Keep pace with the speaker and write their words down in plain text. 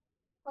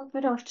Well,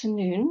 good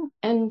afternoon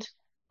and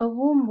a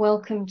warm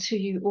welcome to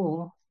you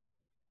all.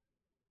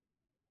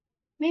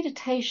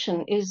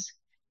 Meditation is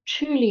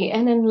truly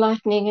an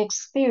enlightening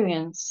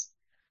experience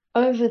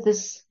over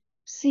this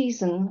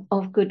season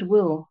of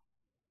goodwill,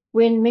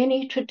 when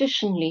many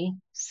traditionally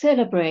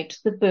celebrate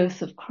the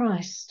birth of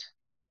Christ.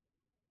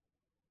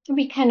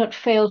 We cannot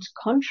fail to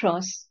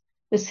contrast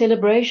the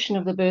celebration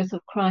of the birth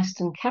of Christ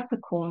in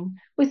Capricorn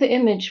with the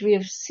image we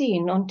have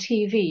seen on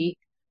TV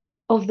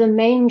of the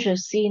manger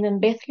scene in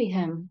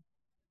Bethlehem,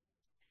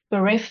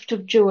 bereft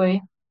of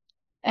joy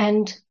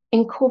and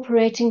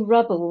incorporating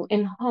rubble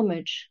in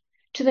homage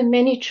to the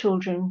many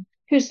children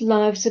whose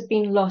lives have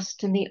been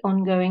lost in the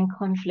ongoing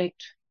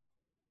conflict.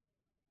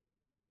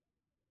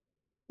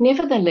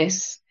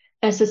 Nevertheless,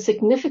 as the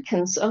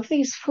significance of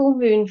these full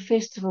moon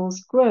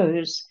festivals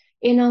grows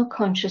in our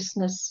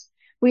consciousness,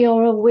 we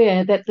are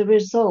aware that the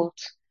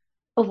result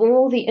of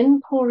all the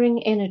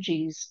inpouring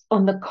energies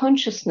on the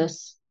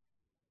consciousness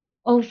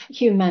of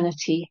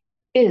humanity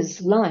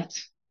is light.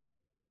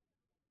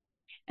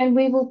 And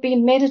we will be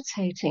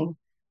meditating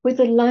with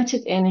the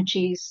lighted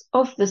energies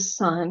of this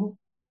sign,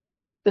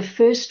 the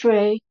first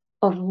ray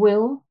of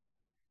will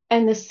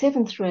and the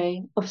seventh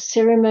ray of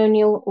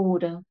ceremonial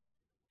order,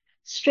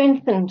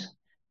 strengthened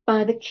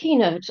by the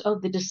keynote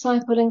of the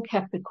disciple in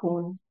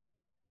Capricorn.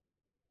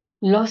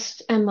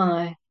 Lost am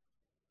I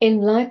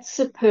in light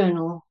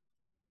supernal,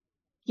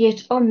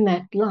 yet on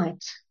that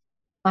light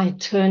I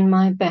turn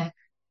my back.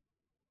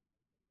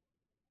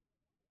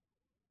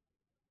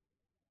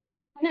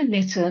 In a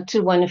letter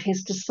to one of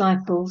his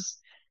disciples,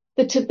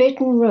 the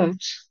Tibetan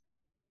wrote,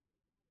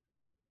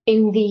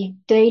 "In the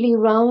daily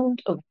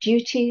round of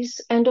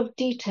duties and of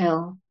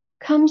detail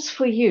comes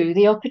for you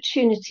the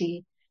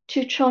opportunity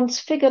to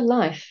transfigure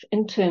life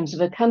in terms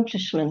of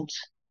accomplishment.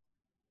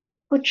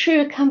 For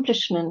true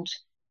accomplishment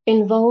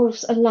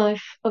involves a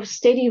life of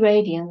steady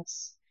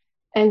radiance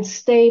and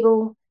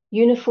stable,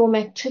 uniform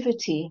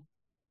activity.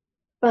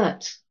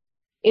 But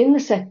in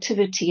this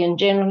activity and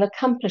general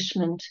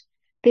accomplishment,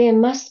 there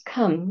must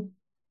come,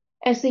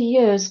 as the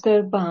years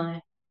go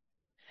by,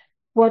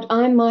 what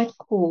I might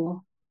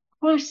call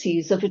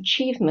crises of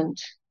achievement.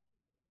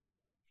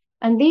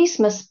 And these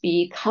must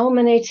be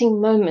culminating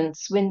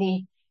moments when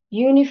the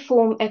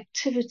uniform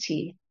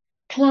activity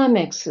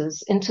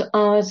climaxes into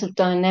hours of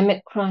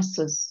dynamic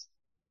crisis.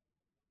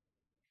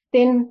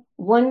 Then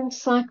one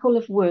cycle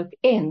of work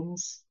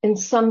ends in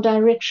some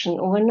direction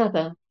or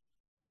another,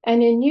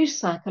 and a new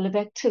cycle of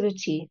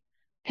activity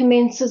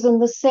commences in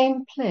the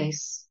same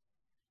place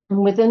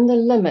and within the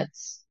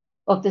limits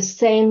of the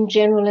same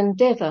general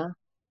endeavor.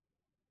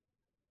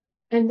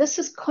 And this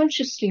is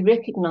consciously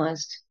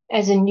recognized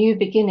as a new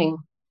beginning.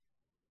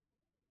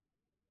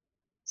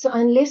 So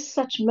unless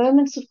such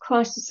moments of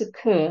crisis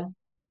occur,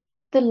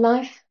 the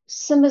life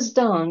simmers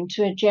down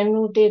to a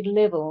general dead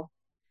level,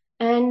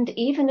 and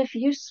even if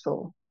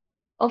useful,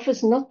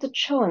 offers not the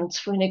chance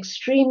for an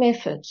extreme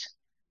effort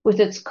with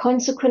its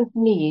consequent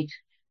need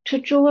to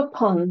draw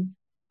upon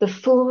the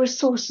full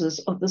resources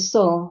of the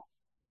soul.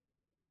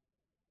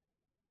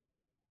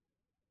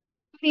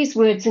 These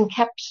words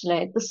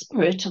encapsulate the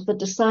spirit of the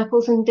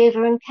disciples'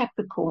 endeavor in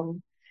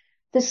Capricorn,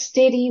 the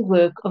steady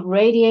work of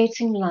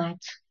radiating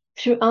light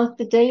throughout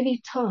the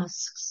daily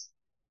tasks,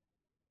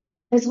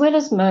 as well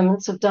as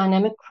moments of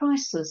dynamic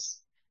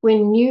crisis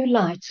when new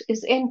light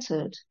is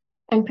entered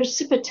and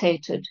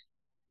precipitated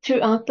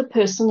throughout the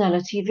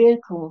personality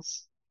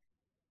vehicles.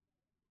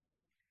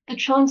 The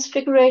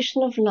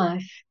transfiguration of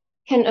life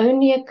can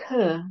only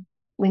occur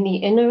when the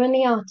inner and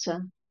the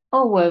outer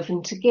are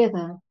woven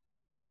together,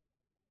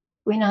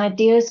 when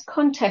ideas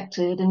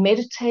contacted in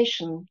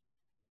meditation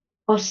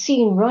are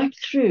seen right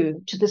through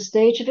to the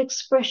stage of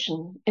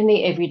expression in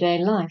the everyday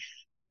life.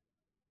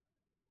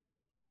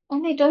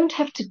 And they don't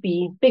have to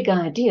be big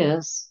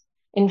ideas.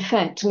 In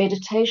fact,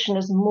 meditation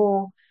is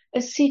more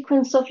a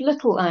sequence of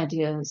little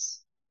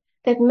ideas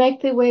that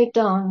make their way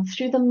down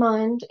through the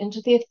mind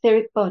into the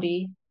etheric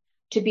body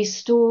to be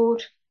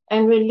stored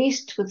and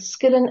released with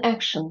skill and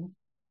action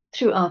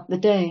throughout the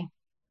day.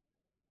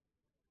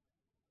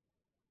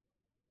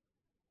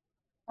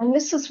 And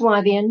this is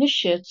why the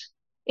initiate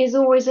is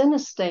always in a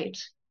state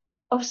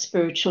of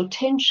spiritual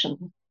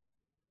tension.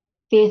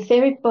 The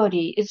etheric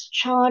body is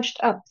charged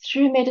up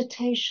through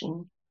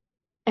meditation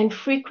and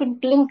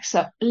frequent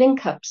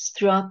link-ups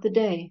throughout the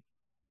day.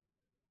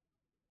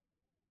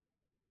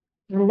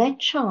 And that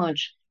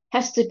charge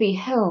has to be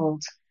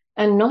held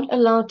and not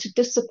allowed to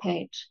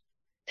dissipate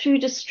through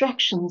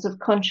distractions of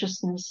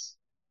consciousness.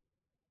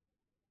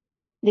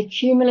 The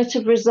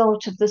cumulative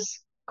result of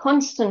this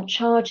constant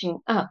charging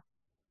up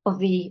of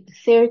the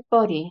etheric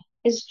body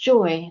is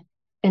joy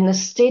in the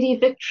steady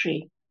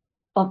victory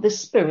of the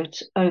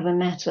spirit over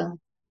matter,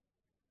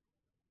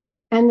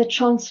 and the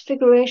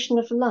transfiguration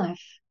of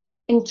life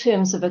in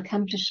terms of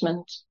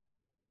accomplishment.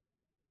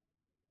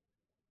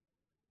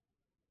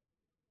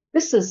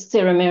 This is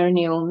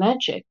ceremonial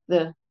magic,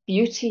 the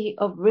beauty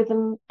of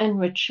rhythm and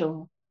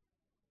ritual,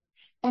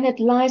 and it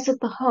lies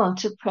at the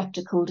heart of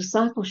practical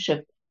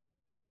discipleship.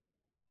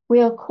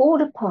 We are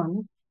called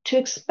upon to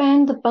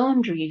expand the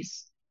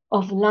boundaries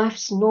of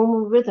life's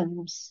normal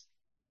rhythms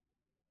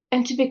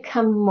and to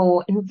become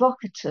more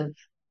invocative,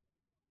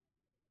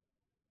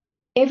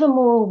 ever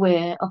more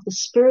aware of the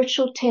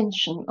spiritual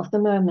tension of the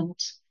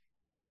moment.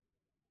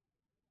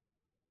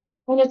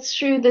 And it's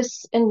through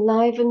this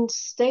enlivened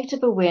state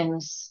of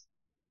awareness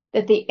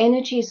that the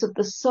energies of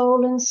the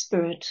soul and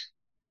spirit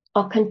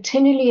are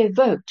continually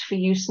evoked for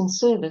use and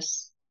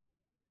service.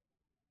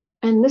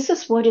 And this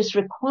is what is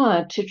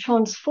required to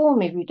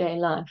transform everyday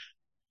life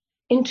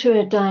into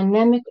a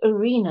dynamic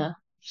arena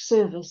of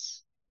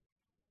service.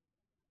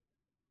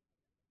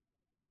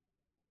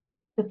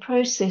 The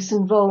process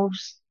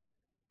involves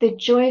the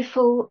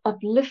joyful,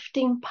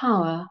 uplifting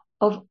power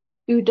of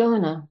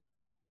Udana,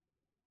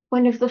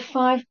 one of the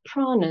 5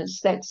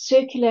 pranas that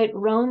circulate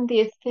round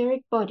the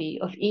etheric body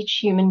of each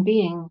human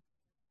being.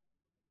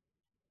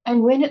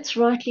 And when it's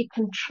rightly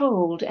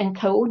controlled and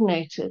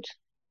coordinated,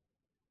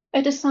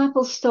 a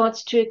disciple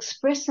starts to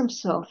express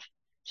himself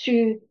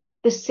through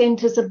the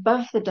centers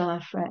above the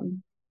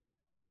diaphragm,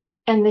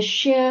 and the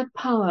sheer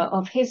power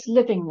of his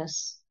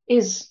livingness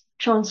is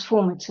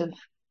transformative.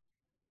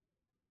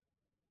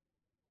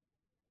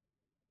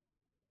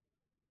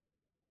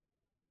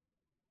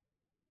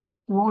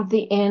 Toward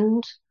the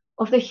end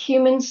of the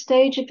human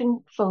stage of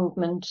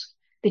involvement,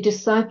 the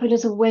disciple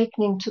is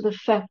awakening to the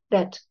fact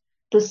that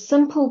the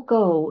simple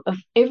goal of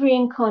every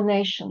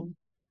incarnation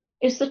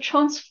is the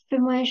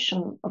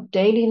transformation of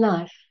daily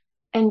life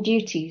and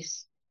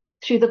duties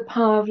through the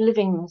power of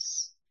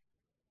livingness.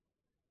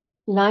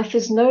 Life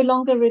is no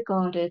longer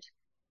regarded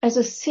as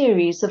a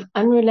series of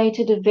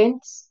unrelated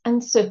events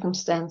and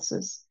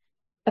circumstances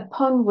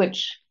upon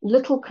which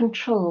little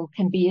control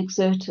can be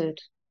exerted.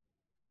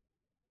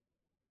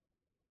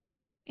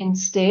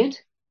 Instead,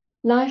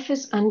 life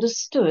is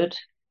understood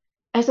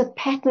as a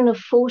pattern of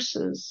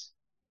forces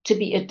to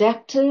be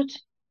adapted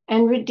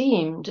and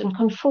redeemed in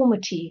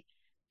conformity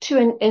to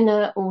an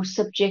inner or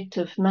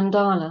subjective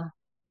mandala,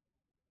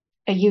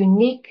 a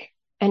unique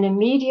and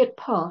immediate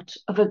part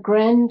of a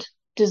grand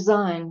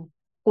design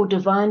or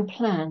divine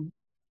plan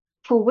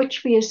for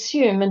which we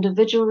assume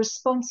individual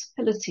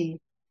responsibility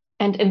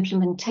and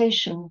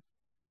implementation.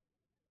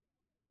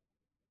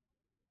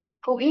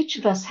 For each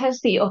of us has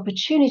the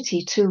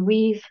opportunity to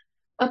weave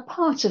a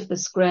part of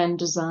this grand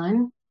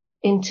design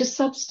into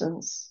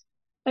substance,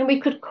 and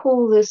we could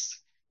call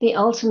this the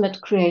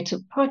ultimate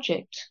creative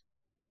project.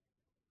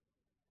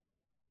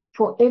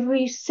 For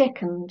every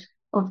second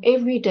of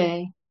every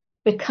day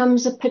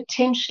becomes a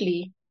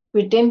potentially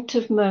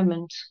redemptive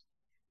moment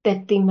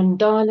that the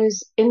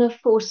mandala's inner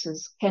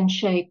forces can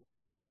shape.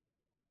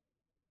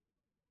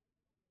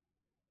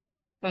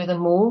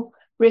 Furthermore,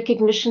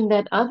 recognition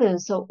that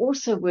others are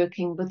also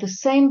working with the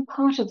same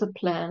part of the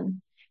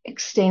plan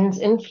extends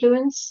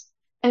influence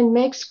and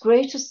makes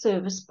greater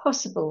service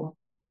possible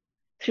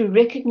through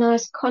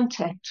recognized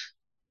contact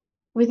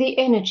with the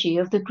energy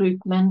of the group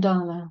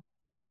mandala.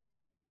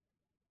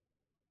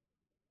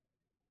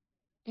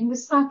 In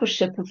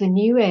Discipleship of the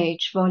New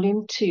Age,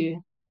 Volume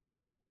 2,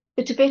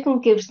 the Tibetan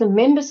gives the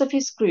members of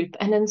his group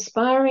an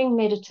inspiring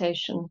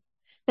meditation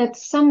that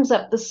sums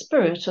up the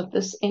spirit of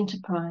this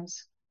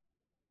enterprise.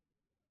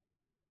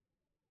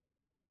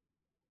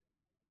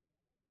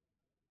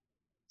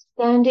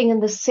 Standing in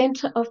the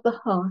center of the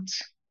heart,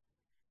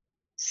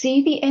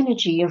 see the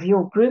energy of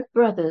your group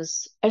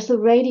brothers as the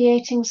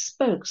radiating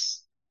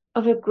spokes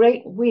of a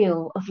great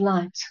wheel of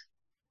light.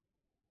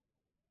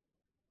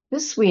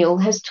 This wheel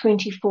has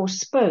 24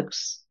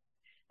 spokes,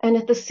 and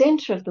at the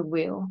center of the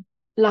wheel,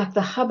 like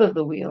the hub of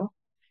the wheel,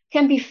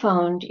 can be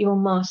found your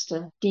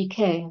master,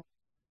 DK.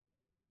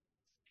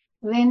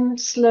 Then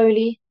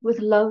slowly, with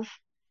love,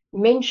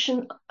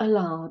 mention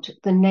aloud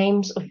the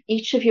names of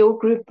each of your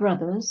group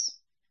brothers,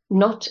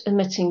 not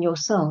omitting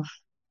yourself.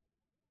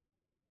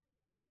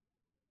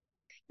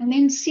 And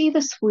then see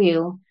this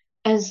wheel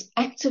as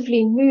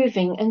actively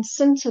moving and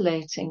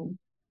scintillating,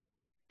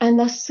 and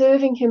thus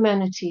serving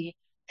humanity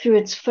through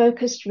its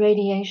focused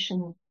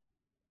radiation.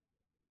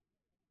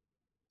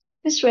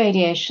 This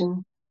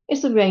radiation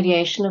is the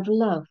radiation of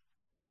love.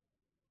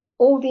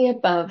 All the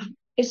above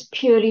is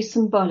purely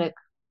symbolic,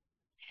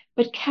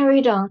 but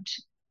carried out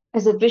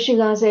as a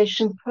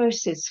visualization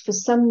process for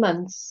some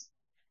months,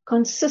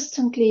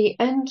 consistently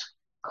and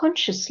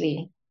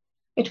consciously,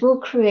 it will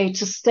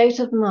create a state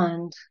of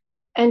mind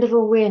and of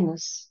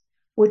awareness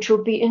which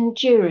will be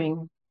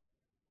enduring,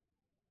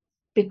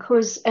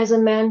 because as a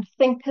man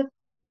thinketh,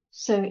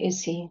 so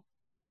is he.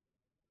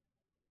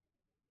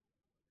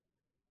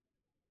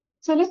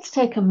 So let's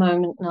take a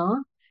moment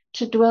now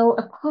to dwell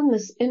upon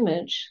this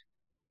image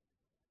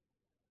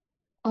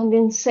and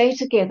then say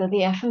together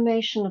the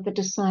affirmation of the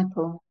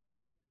disciple.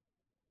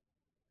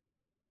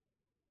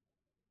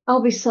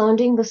 I'll be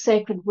sounding the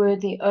sacred word,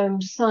 the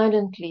Om,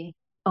 silently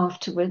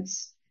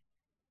afterwards,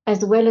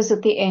 as well as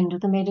at the end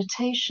of the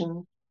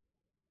meditation.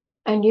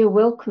 And you're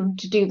welcome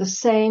to do the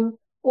same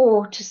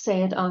or to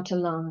say it out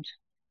aloud.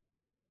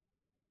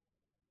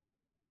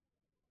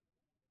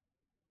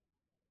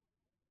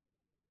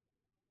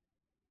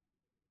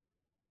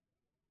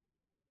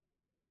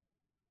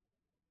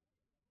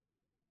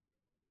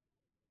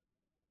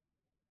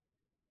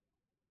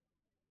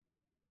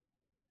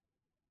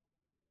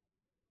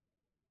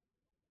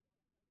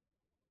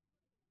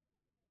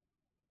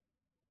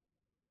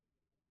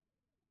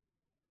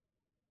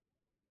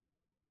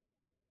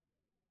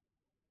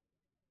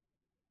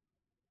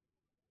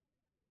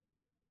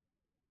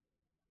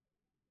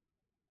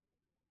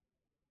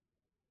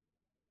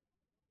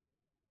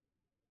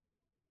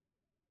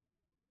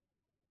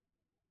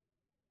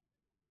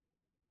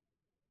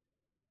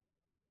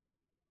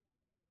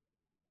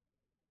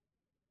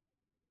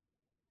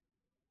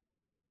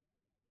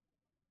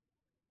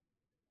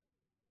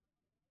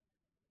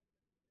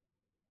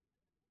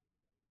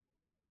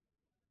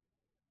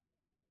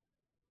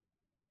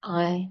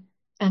 I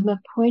am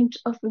a point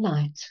of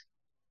light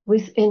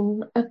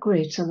within a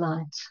greater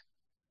light.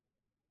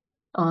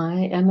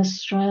 I am a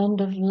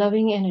strand of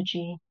loving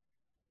energy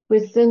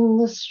within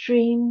the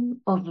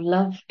stream of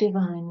love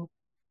divine.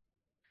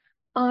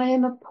 I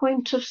am a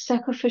point of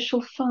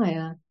sacrificial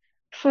fire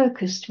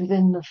focused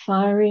within the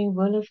fiery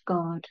will of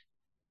God,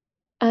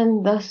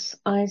 and thus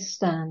I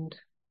stand.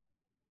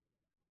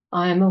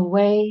 I am a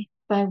way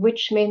by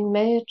which men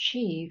may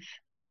achieve.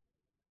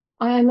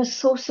 I am a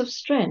source of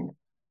strength,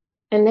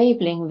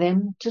 enabling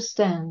them to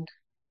stand.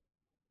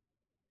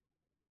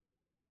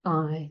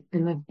 I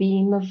am a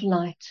beam of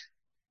light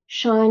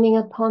shining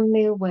upon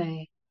their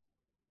way,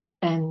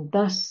 and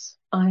thus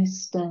I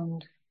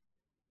stand.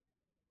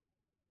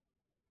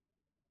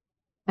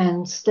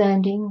 And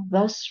standing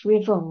thus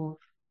revolve,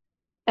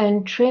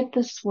 and tread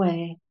this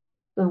way,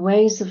 the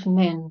ways of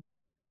men,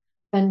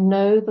 and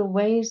know the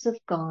ways of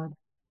God,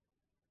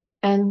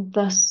 and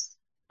thus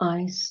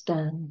I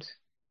stand.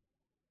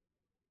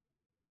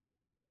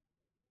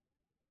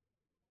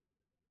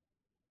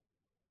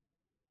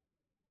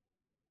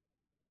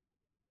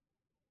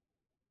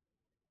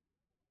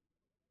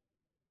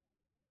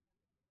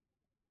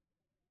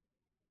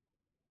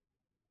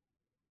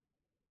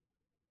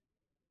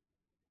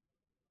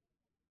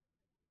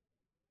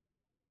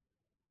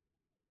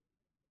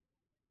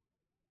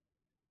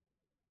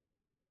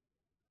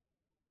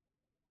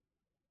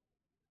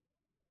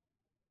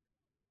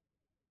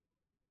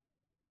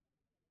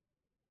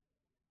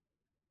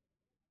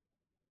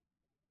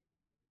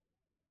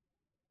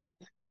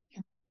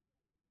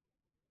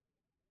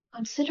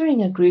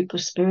 Considering a group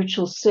of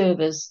spiritual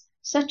servers,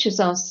 such as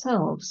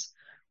ourselves,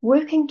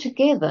 working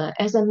together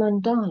as a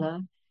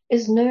mandala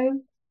is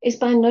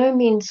by no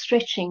means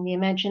stretching the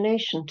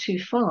imagination too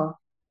far.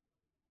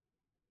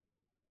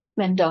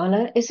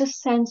 Mandala is a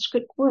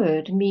Sanskrit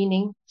word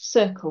meaning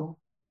circle.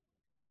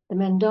 The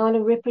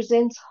mandala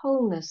represents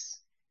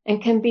wholeness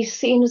and can be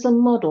seen as a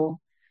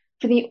model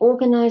for the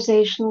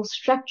organizational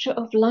structure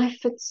of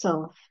life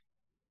itself,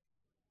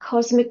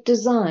 cosmic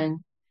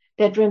design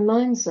that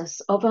reminds us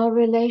of our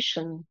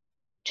relation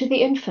to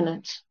the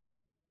infinite,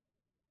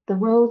 the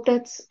world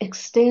that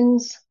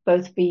extends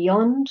both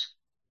beyond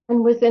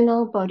and within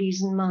our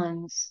bodies and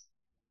minds.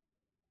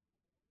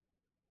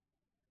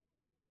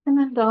 The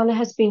mandala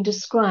has been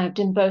described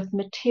in both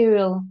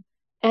material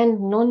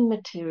and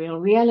non-material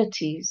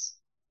realities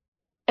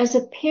as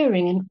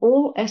appearing in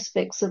all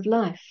aspects of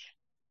life.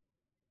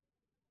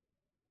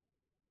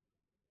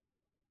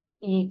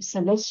 The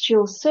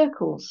celestial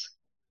circles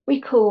we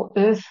call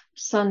Earth,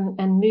 Sun,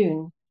 and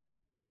Moon,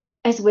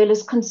 as well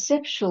as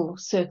conceptual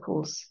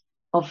circles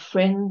of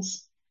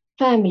friends,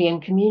 family,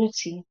 and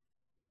community.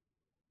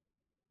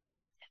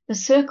 The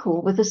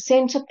circle with a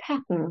center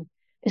pattern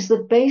is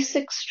the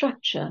basic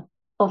structure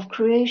of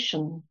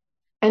creation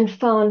and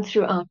found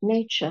throughout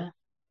nature.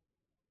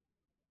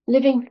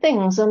 Living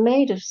things are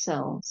made of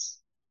cells,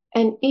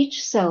 and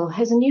each cell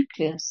has a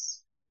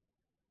nucleus.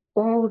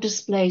 All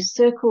display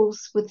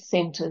circles with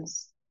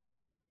centers.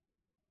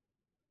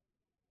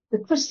 The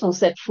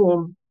crystals that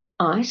form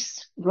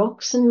ice,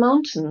 rocks, and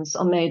mountains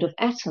are made of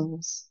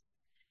atoms,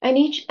 and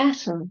each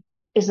atom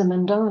is a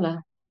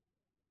mandala.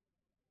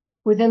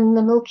 Within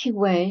the Milky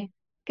Way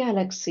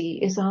galaxy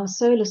is our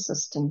solar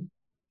system,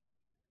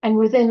 and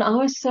within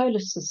our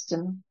solar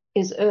system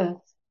is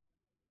Earth.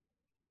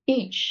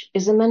 Each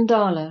is a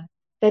mandala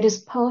that is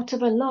part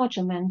of a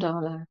larger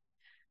mandala.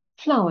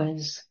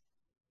 Flowers,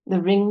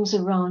 the rings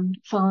around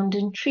found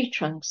in tree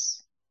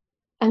trunks,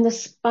 and the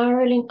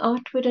spiraling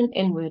outward and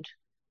inward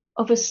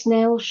of a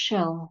snail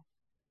shell,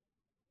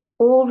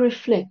 all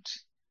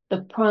reflect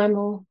the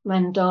primal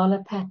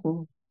mandala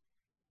pattern.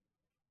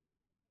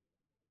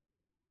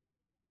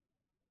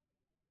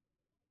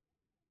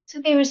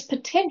 So there is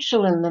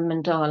potential in the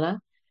mandala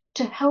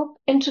to help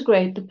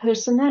integrate the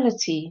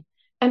personality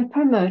and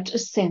promote a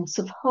sense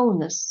of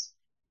wholeness.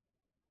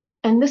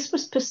 And this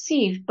was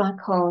perceived by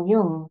Carl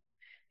Jung,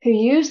 who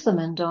used the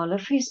mandala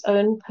for his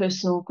own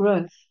personal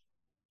growth.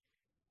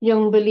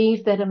 Jung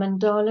believed that a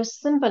mandala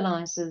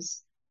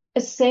symbolizes a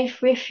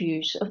safe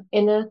refuge of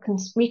inner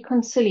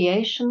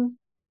reconciliation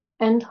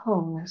and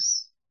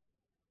wholeness.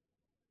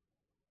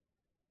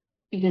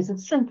 It is a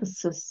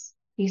synthesis,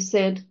 he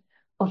said,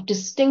 of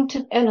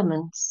distinctive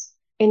elements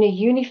in a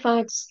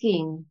unified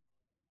scheme,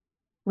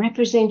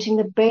 representing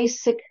the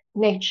basic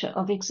nature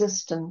of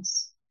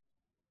existence.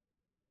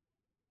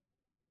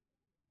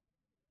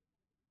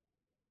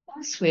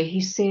 Elsewhere,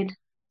 he said,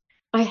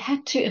 I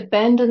had to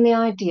abandon the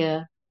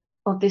idea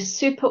of the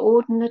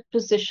superordinate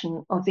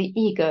position of the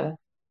ego,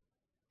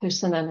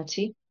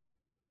 personality.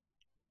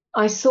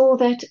 I saw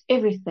that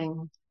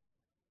everything,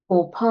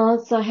 all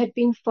paths I had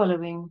been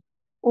following,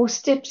 or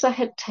steps I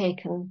had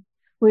taken,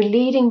 were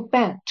leading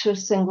back to a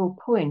single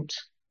point,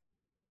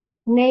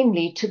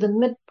 namely to the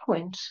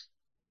midpoint.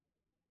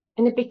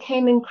 And it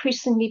became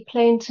increasingly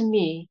plain to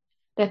me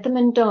that the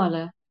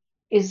mandala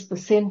is the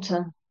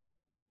center.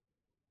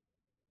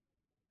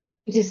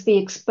 It is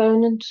the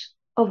exponent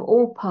of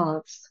all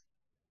paths.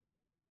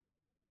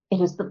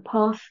 It is the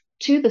path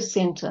to the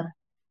center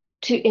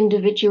to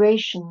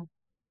individuation.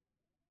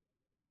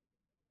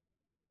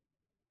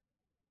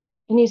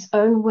 In his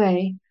own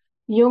way,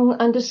 Jung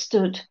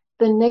understood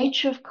the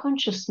nature of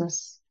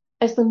consciousness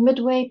as the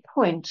midway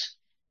point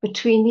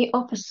between the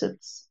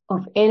opposites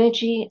of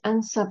energy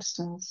and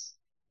substance,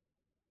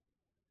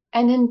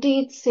 and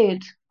indeed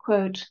said,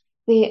 quote,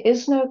 "There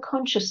is no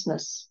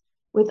consciousness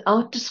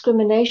without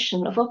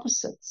discrimination of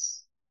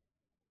opposites,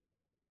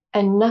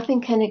 and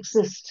nothing can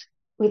exist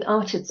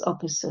without its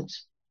opposite."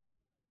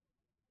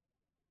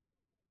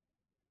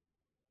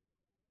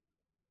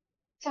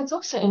 So it's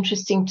also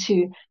interesting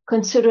to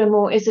consider a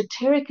more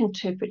esoteric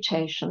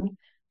interpretation,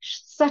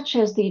 such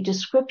as the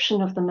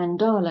description of the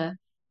mandala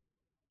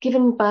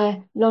given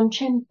by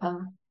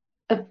Longchenpa,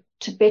 a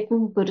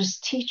Tibetan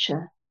Buddhist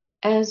teacher,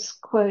 as,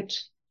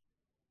 quote,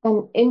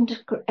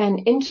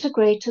 an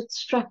integrated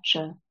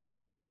structure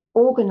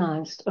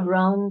organized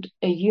around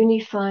a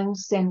unifying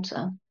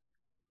center.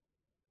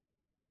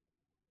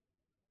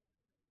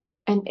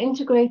 An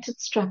integrated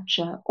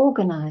structure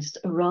organized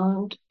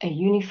around a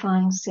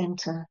unifying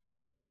center.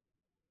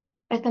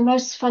 At the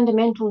most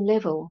fundamental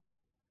level,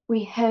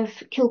 we have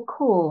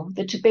Kilkor,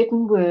 the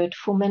Tibetan word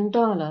for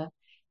mandala,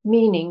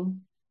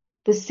 meaning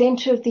the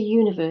center of the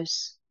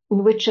universe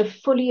in which a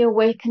fully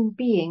awakened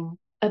being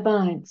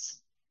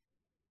abides.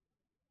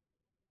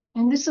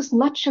 And this is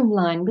much in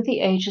line with the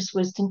Ageless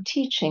Wisdom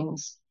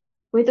teachings,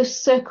 where the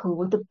circle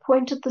with the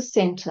point at the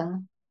center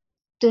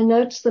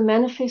denotes the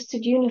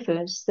manifested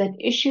universe that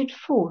issued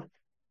forth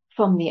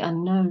from the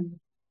unknown.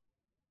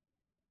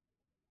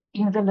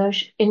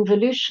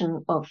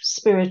 Involution of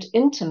spirit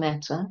into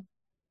matter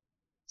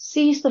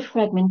sees the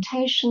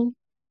fragmentation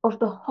of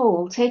the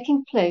whole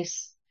taking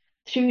place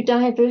through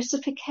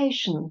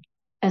diversification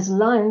as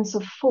lines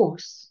of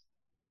force.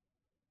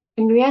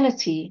 In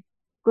reality,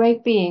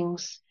 great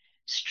beings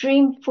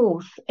stream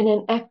forth in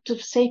an act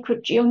of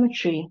sacred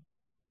geometry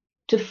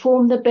to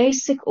form the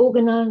basic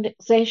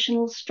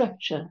organizational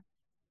structure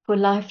for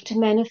life to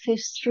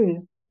manifest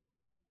through.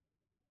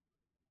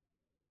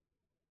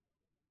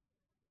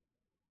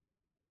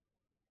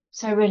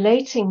 So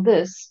relating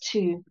this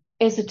to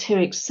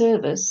esoteric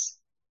service,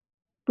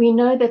 we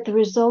know that the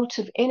result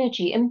of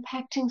energy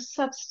impacting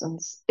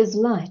substance is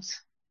light,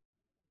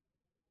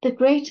 the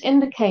great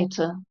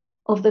indicator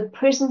of the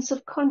presence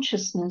of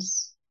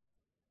consciousness,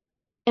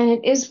 and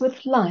it is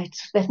with light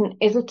that an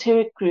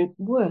esoteric group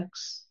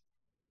works.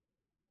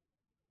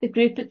 The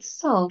group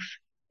itself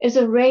is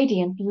a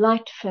radiant,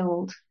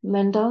 light-filled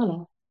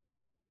mandala,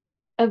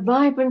 a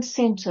vibrant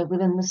center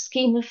within the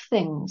scheme of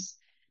things,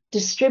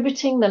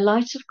 distributing the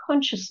light of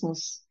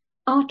consciousness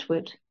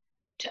outward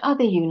to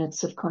other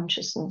units of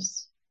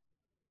consciousness.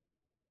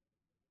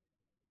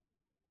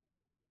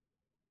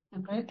 The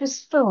group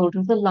is filled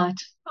with the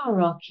light of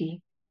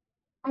hierarchy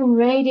and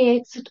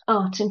radiates it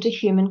out into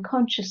human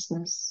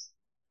consciousness,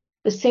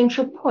 the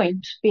central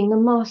point being the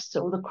Master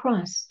or the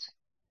Christ.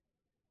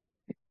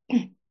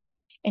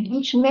 And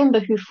each member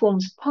who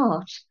forms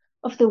part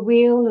of the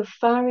wheel of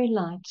fiery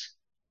light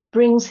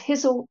brings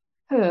his or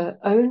her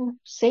own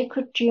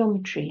sacred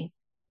geometry,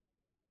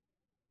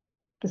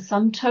 the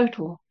sum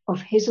total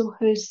of his or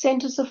her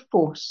centers of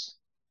force,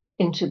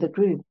 into the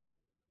group.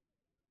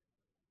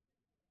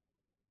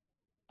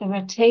 The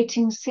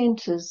rotating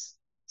centers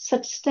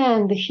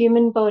substand the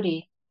human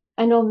body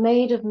and are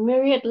made of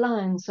myriad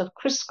lines of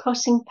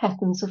crisscrossing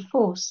patterns of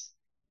force.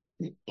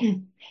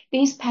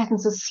 These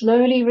patterns are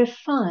slowly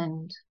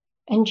refined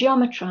and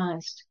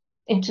geometrized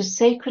into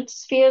sacred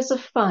spheres of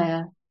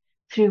fire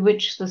through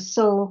which the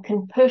soul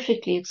can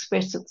perfectly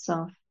express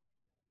itself.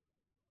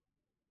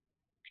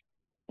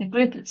 The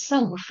group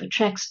itself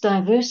attracts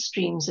diverse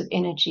streams of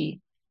energy,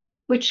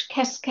 which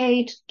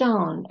cascade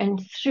down and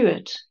through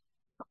it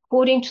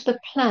according to the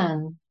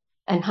plan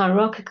and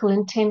hierarchical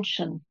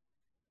intention.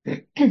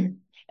 And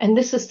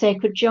this is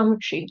sacred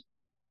geometry.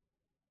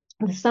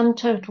 The sum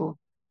total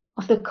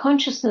of the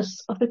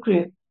consciousness of the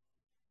group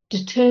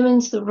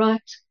determines the ring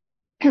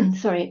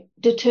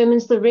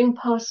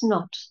pass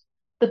knot,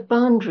 the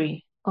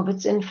boundary of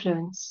its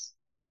influence.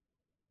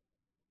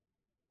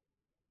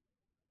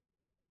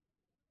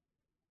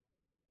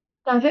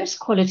 Diverse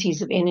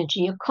qualities of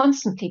energy are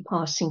constantly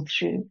passing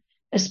through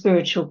a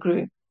spiritual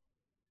group,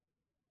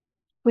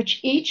 which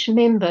each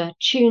member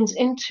tunes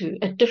into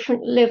at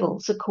different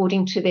levels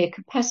according to their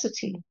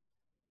capacity.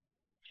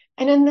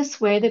 And in this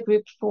way, the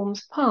group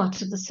forms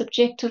part of the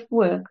subjective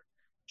work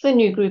of the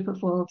new group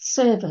of world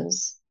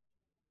servers.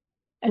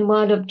 And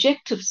while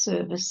objective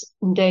service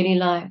in daily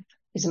life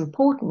is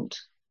important,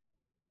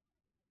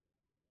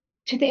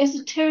 to the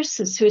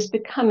esotericist who is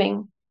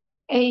becoming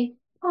a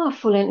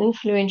powerful and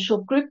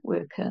influential group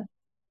worker,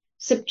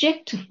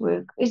 subjective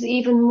work is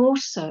even more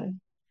so,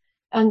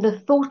 and the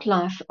thought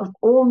life of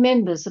all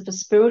members of a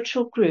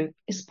spiritual group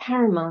is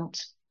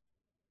paramount.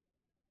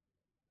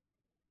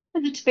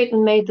 And the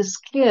Tibetan made this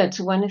clear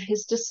to one of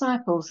his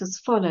disciples as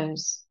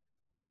follows.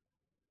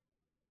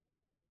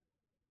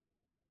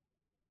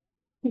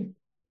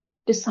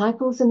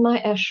 Disciples in my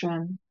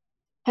ashram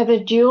have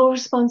a dual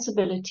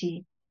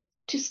responsibility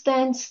to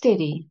stand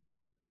steady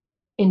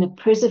in the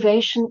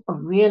preservation of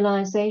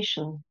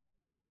realization,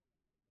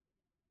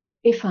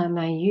 if I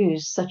may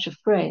use such a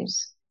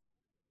phrase.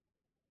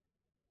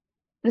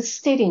 This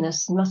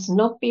steadiness must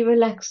not be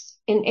relaxed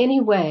in any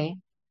way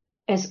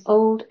as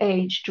old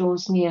age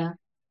draws near,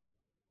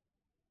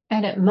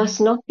 and it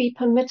must not be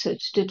permitted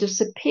to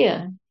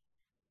disappear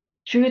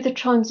through the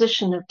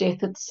transition of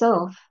death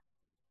itself.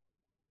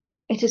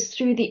 It is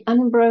through the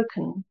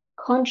unbroken,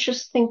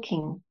 conscious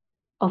thinking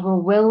of a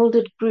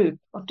welded group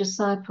of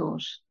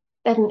disciples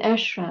that an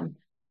ashram,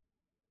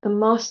 the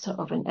master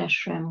of an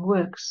ashram,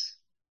 works.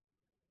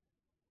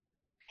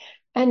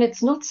 And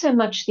it's not so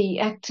much the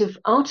active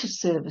outer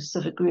service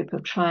of a group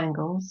of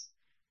triangles,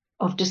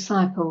 of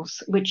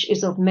disciples, which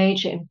is of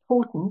major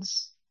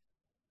importance,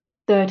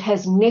 though it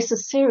has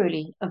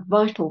necessarily a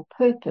vital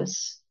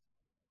purpose,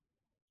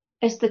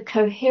 as the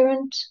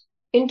coherent,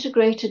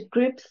 integrated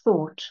group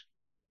thought,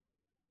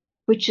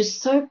 which is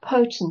so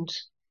potent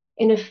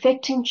in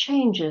effecting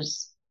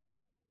changes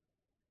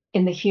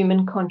in the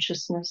human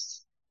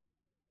consciousness.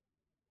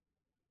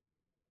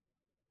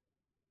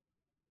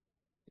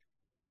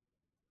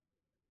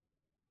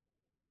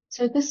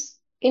 So this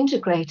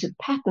integrated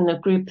pattern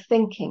of group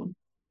thinking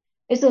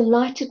is a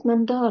lighted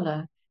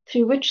mandala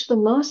through which the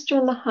master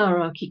and the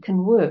hierarchy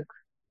can work.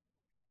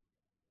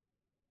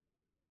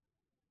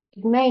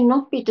 It may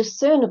not be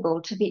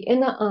discernible to the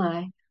inner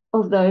eye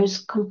of those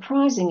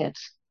comprising it,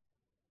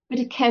 but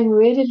it can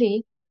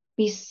readily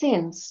be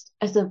sensed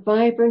as a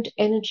vibrant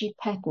energy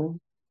pattern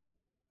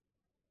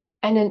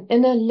and an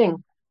inner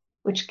link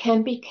which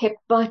can be kept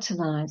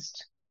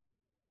vitalized.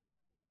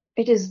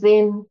 It is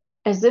then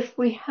as if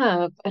we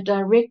have a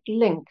direct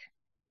link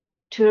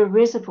to a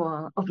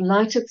reservoir of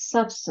lighted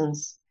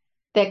substance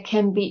that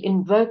can be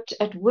invoked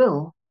at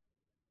will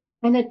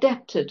and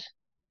adapted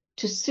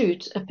to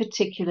suit a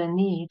particular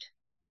need.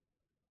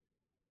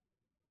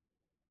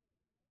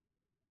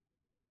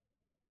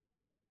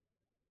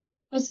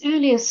 As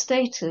earlier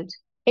stated,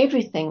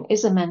 everything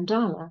is a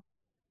mandala,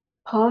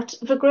 part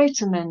of a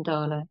greater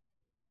mandala,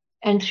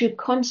 and through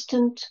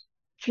constant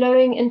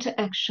flowing into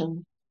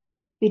action,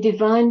 the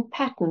divine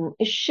pattern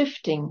is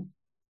shifting,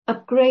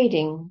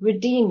 upgrading,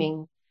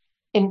 redeeming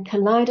in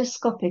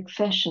kaleidoscopic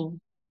fashion.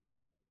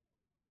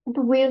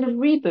 The wheel of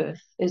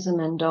rebirth is a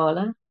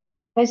mandala,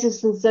 as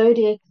is the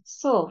zodiac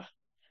itself,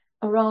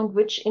 around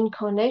which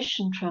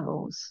incarnation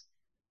travels.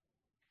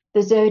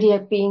 The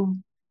zodiac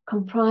being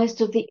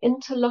comprised of the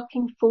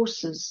interlocking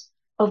forces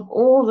of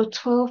all the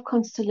 12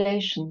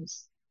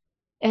 constellations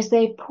as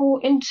they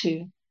pour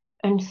into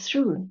and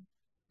through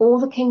all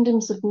the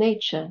kingdoms of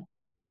nature,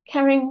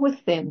 carrying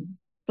with them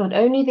not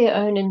only their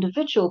own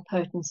individual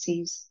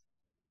potencies,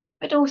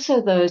 but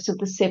also those of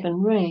the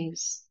 7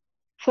 rays,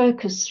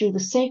 focused through the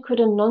sacred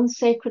and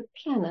non-sacred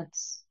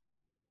planets,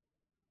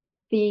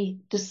 the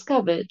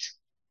discovered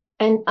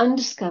and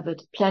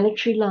undiscovered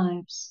planetary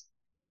lives.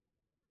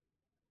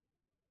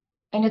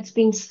 And it's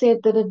been said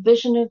that a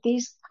vision of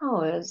these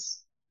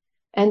powers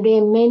and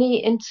their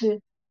many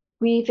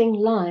interweaving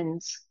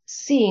lines,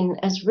 seen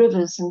as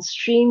rivers and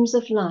streams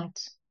of light,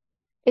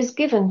 is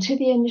given to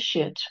the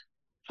initiate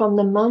from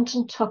the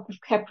mountain top of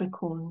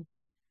Capricorn,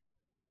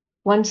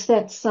 once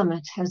that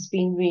summit has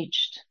been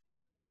reached.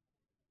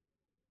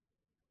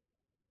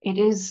 It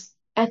is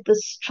at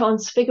this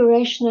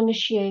transfiguration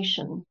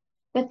initiation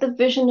that the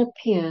vision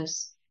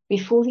appears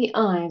before the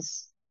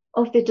eyes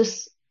of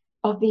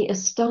the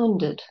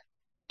astounded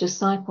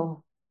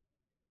disciple.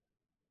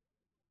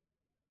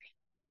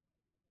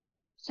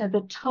 So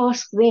the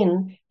task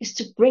then is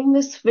to bring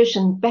this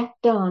vision back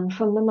down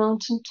from the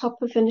mountain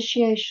top of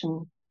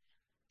initiation,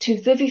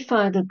 to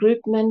vivify the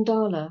group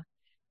mandala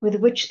with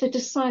which the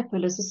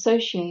disciple is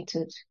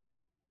associated,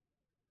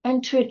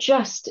 and to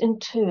adjust in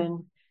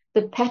turn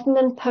the pattern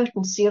and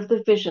potency of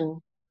the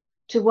vision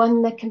to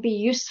one that can be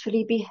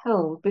usefully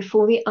beheld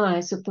before the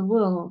eyes of the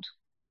world.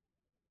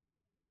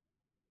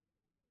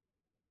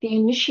 The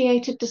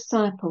initiated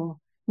disciple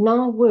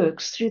now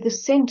works through the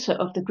center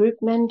of the group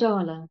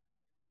mandala,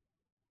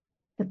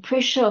 the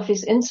pressure of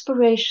his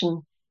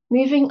inspiration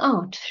moving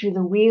out through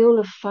the wheel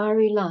of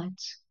fiery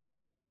light.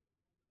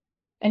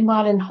 And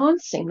while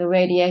enhancing the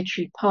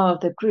radiatory power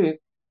of the group,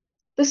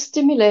 this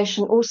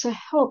stimulation also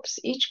helps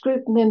each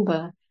group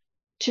member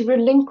to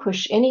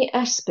relinquish any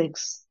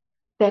aspects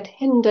that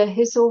hinder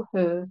his or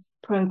her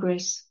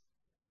progress.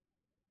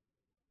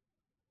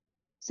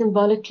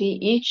 Symbolically,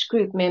 each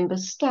group member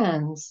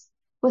stands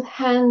with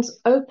hands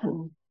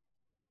open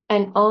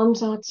and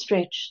arms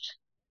outstretched,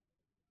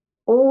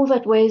 all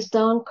that weighs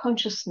down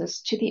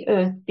consciousness to the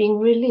earth being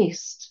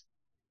released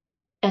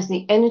as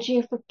the energy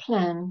of the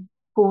plan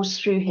pours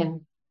through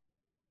him.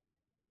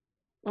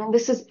 And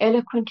this is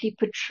eloquently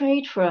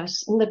portrayed for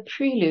us in the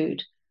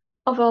prelude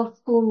of our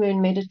full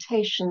moon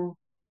meditation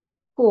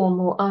form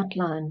or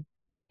outline,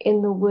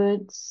 in the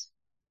words,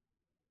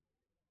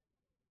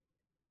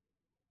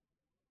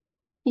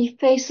 he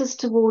faces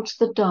towards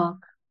the dark,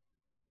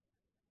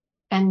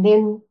 and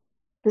then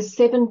the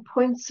 7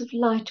 points of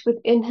light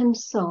within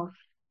himself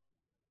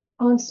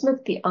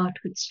transmit the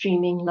outward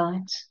streaming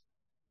light,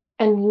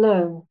 and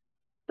lo,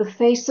 the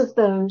face of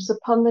those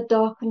upon the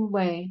darkened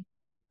way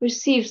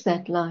receives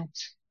that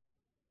light.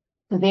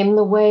 For them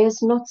the way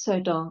is not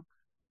so dark.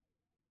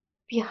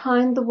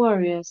 Behind the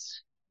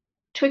warriors,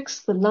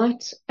 twixt the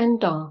light and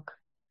dark,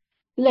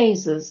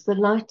 blazes the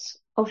light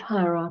of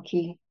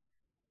hierarchy.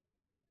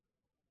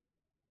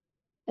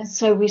 And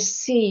so we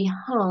see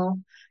how,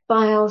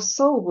 by our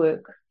soul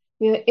work,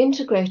 we are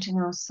integrating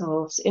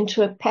ourselves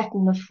into a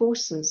pattern of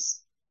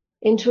forces,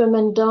 into a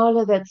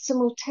mandala that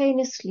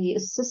simultaneously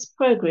assists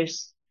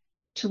progress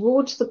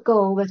towards the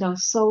goal that our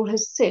soul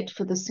has set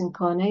for this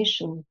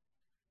incarnation.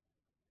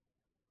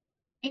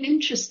 And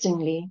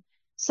interestingly,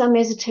 some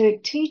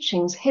esoteric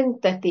teachings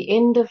hint that the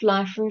end of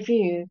life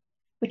review,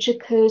 which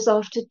occurs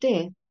after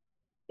death,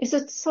 is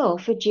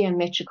itself a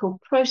geometrical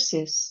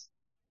process.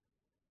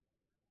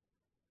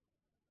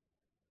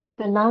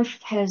 The life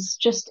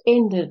just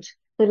ended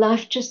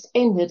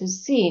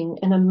is seen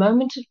in a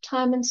moment of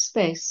time and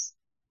space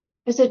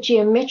as a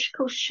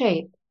geometrical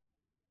shape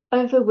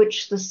over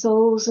which the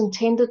soul's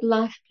intended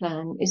life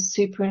plan is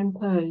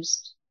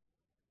superimposed.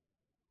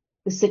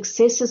 The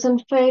successes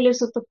and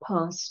failures of the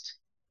past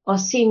are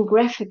seen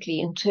graphically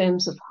in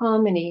terms of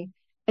harmony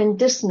and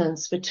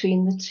dissonance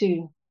between the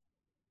two.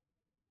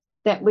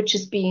 That which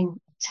is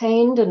being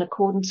attained in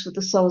accordance with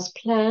the soul's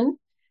plan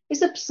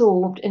is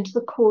absorbed into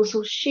the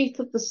causal sheath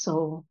of the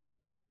soul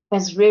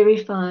as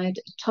rarefied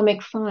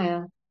atomic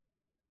fire.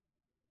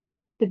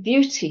 The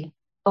beauty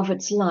of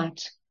its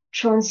light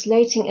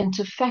translating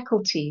into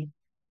faculty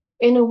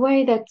in a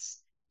way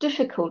that's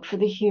difficult for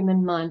the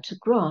human mind to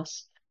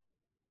grasp.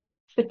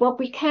 But what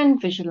we can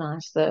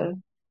visualize,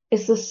 though,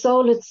 is the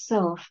soul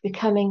itself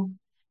becoming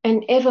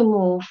an ever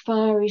more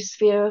fiery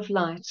sphere of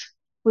light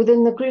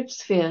within the group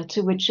sphere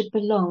to which it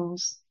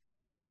belongs.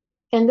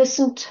 And this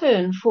in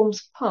turn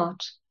forms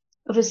part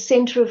of a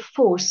center of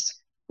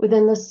force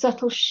within the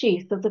subtle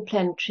sheath of the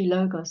planetary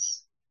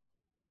logos.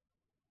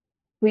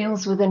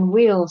 Wheels within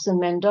wheels and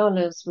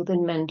mandalas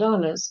within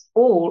mandalas,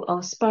 all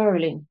are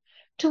spiraling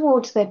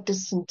towards that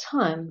distant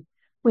time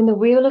when the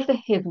wheel of the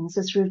heavens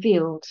is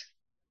revealed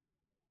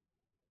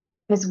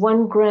as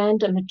one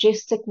grand and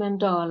majestic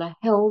mandala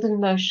held in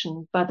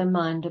motion by the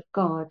mind of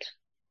God.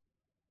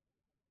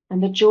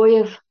 And the joy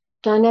of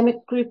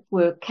dynamic group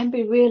work can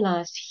be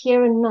realized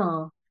here and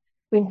now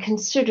when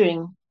considered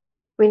in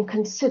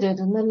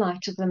the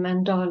light of the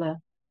mandala.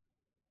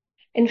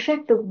 In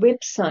fact, the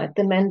website,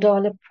 the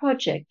Mandala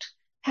Project,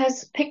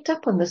 has picked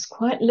up on this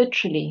quite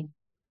literally.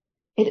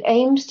 It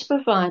aims to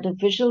provide a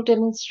visual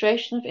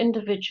demonstration of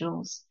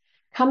individuals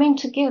coming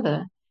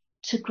together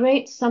to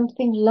create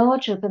something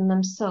larger than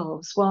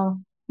themselves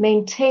while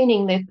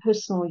maintaining their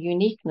personal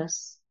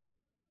uniqueness.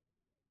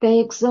 They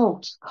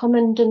exalt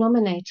common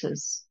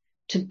denominators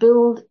to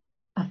build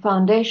a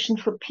foundation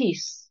for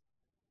peace,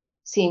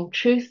 seeing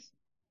truth,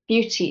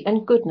 beauty,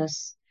 and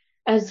goodness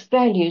as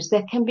values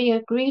that can be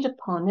agreed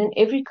upon in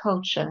every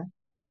culture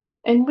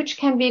and which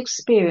can be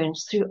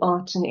experienced through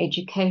art and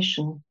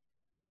education.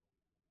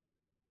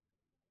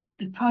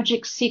 The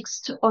project seeks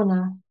to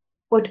honor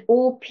what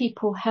all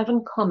people have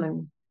in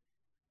common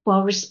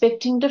while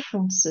respecting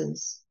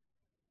differences,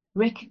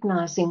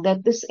 recognizing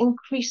that this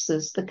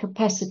increases the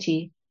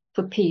capacity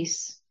for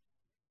peace.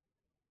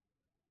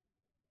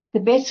 The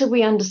better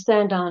we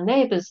understand our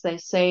neighbors, they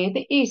say,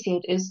 the easier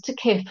it is to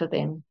care for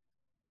them.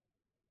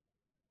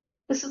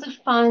 This is a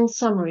fine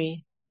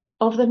summary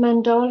of the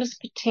mandala's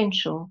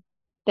potential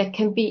that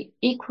can be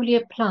equally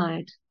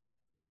applied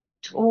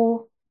to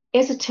all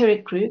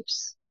esoteric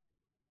groups,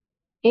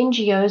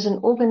 NGOs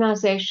and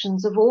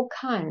organizations of all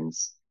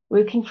kinds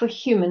working for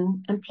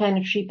human and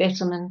planetary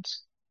betterment.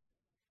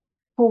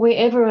 For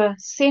wherever a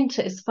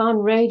center is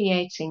found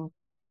radiating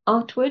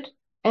outward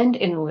and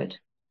inward,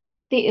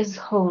 there is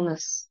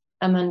wholeness,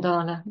 a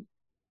mandala.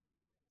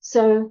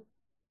 So,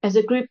 as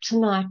a group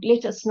tonight,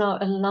 let us now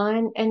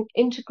align and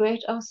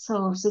integrate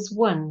ourselves as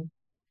one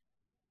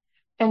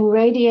and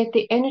radiate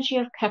the energy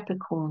of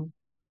Capricorn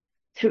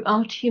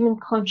throughout human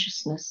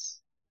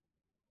consciousness.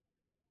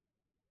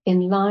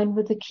 In line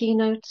with the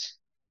keynote,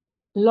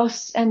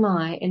 lost am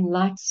I in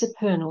light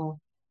supernal,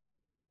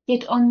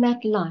 yet on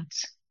that light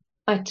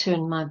I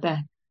turn my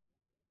back.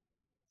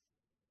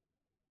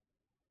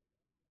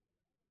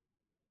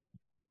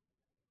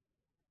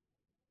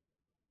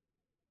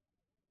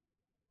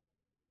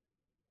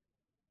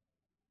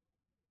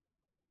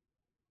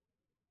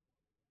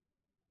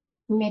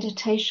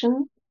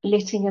 Meditation,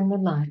 letting in the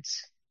light.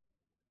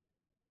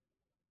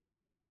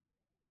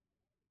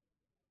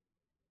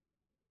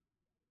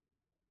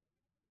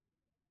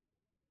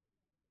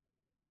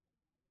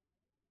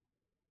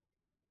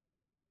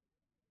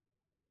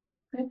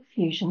 Group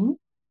fusion.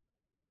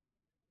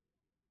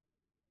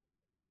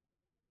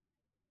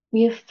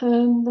 We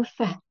affirm the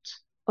fact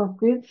of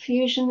group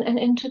fusion and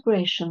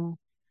integration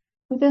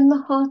within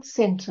the heart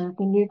center of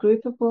the new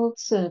group of world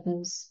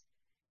servers,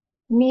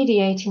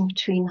 mediating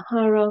between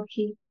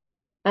hierarchy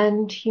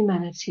and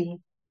humanity.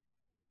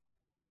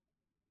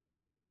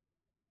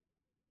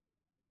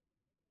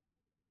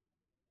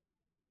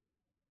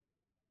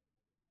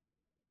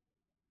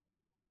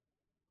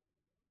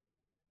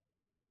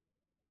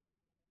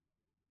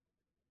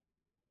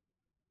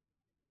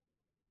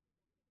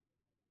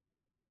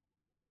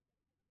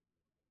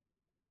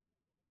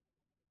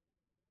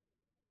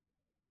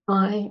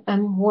 I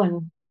am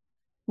one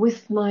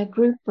with my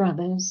group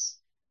brothers,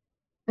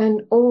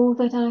 and all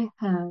that I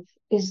have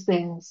is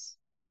theirs.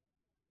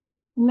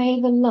 May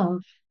the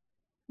love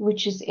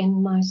which is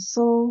in my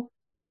soul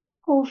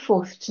pour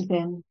forth to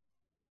them.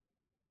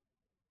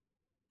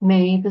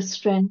 May the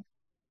strength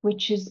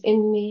which is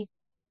in me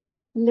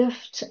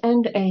lift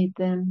and aid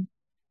them.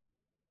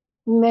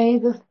 May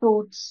the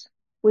thoughts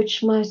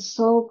which my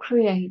soul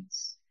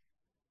creates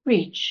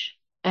reach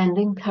and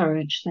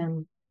encourage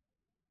them.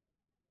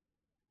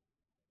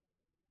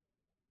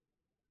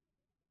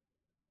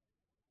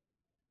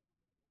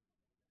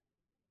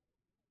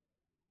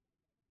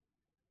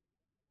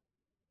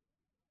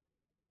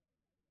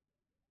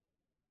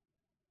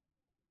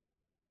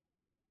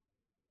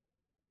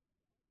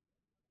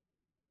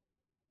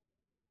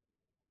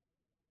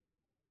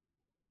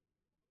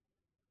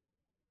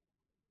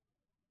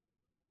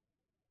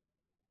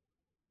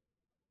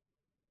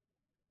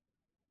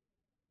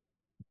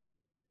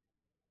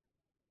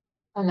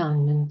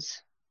 Alignment.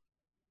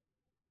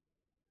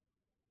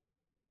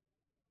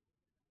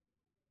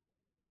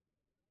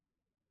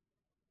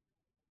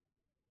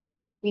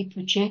 We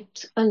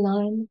project a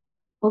line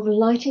of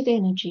lighted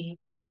energy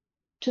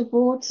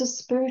towards a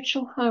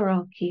spiritual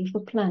hierarchy of the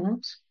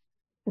planet,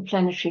 the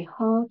planetary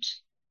heart,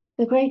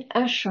 the great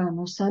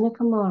ashram of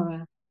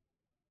Sanakamara,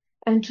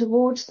 and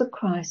towards the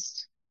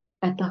Christ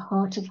at the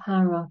heart of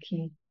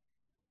hierarchy.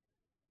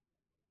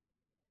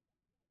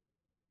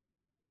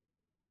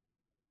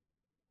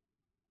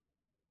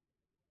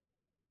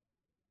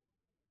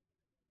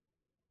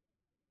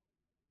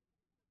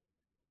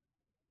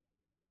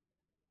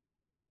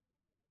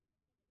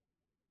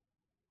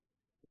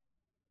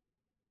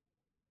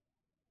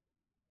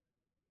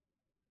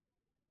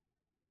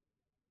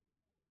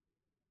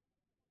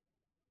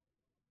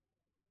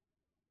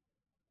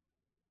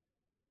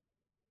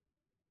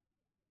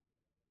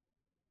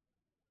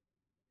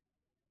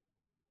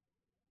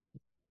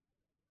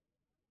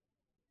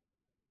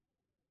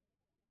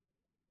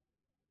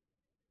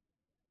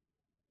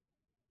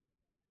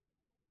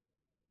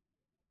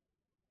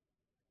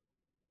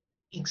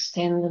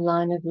 Extend the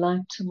line of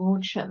light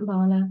toward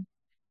Shambhala,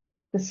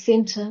 the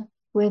center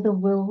where the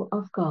will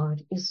of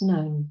God is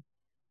known.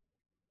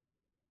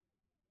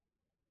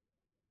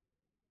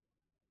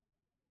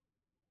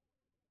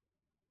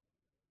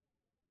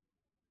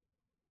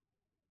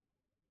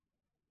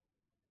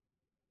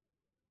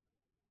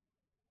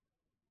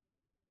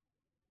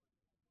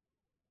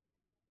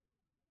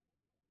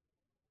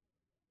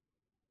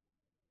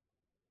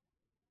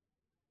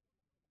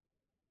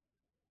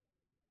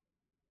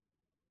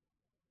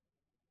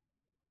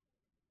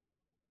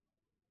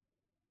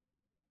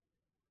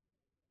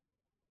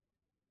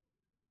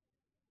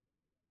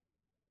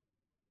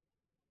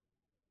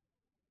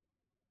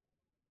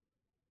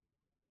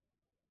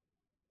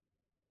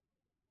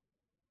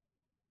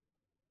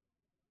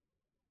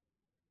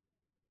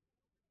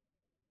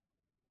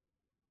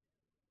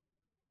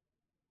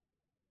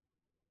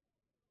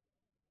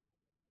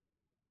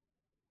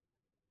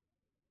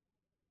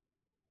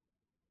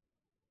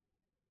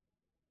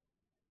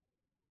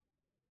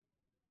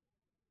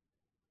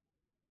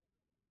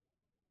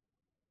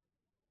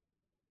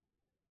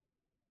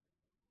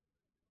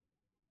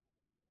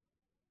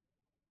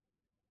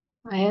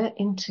 Higher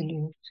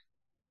interlude.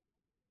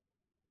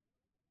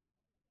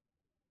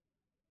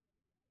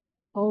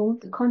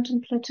 Hold the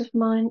contemplative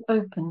mind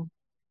open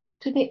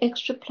to the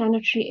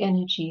extraplanetary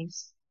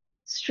energies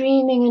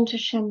streaming into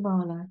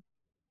Shambhala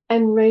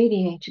and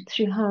radiated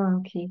through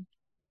hierarchy.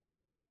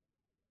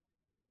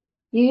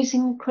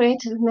 Using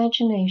creative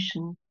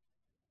imagination,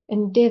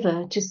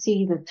 endeavor to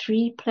see the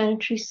three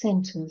planetary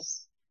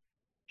centers,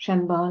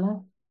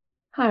 Shambhala,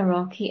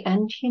 hierarchy,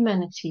 and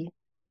humanity,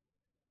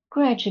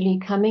 gradually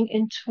coming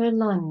into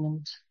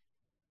alignment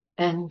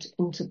and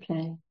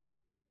interplay.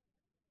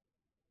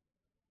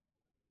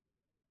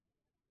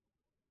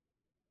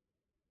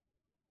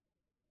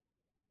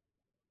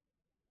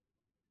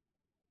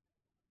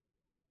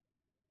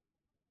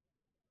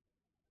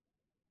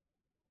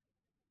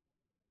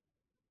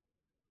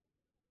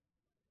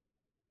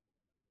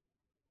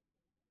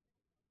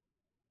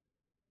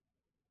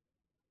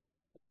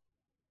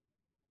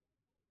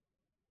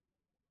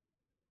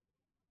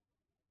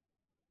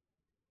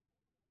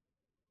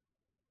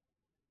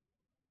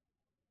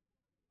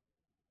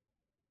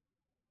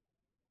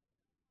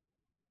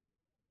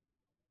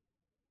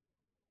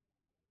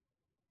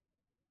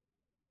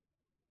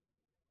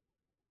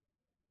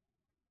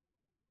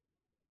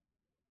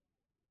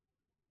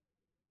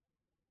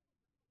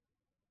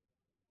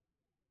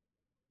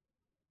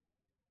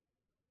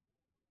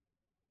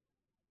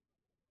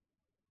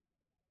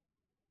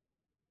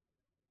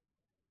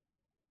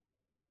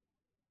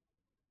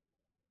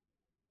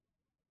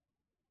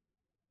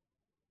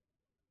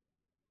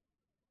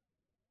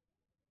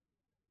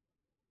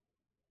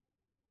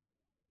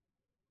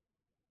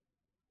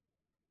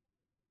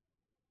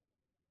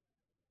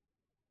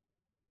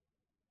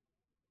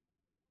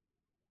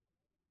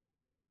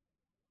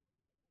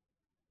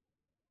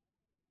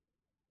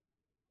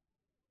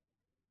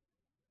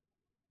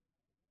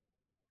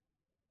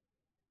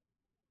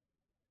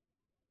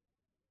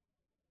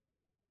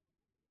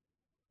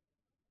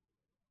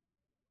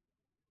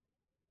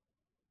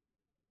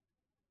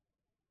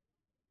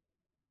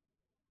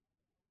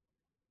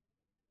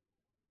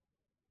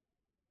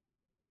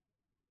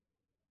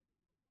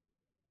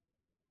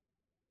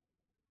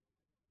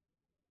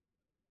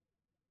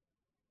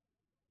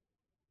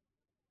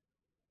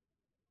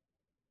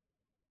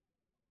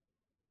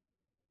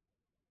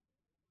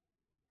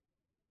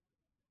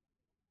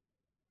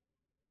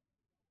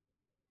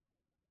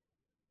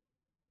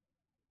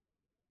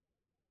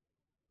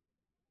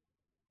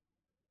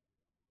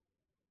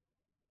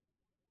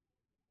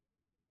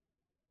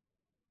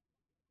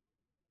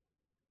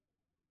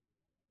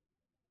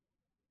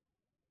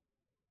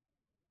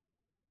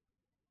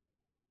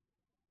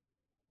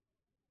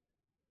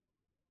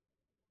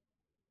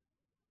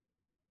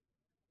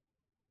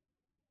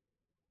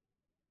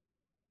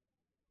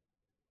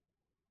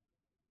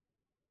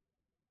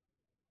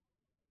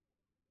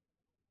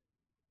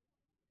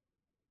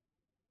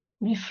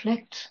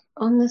 Reflect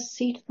on the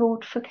seed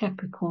thought for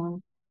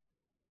Capricorn.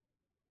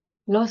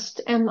 Lost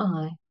am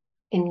I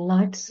in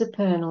light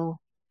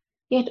supernal,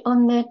 yet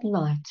on that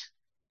light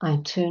I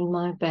turn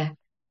my back.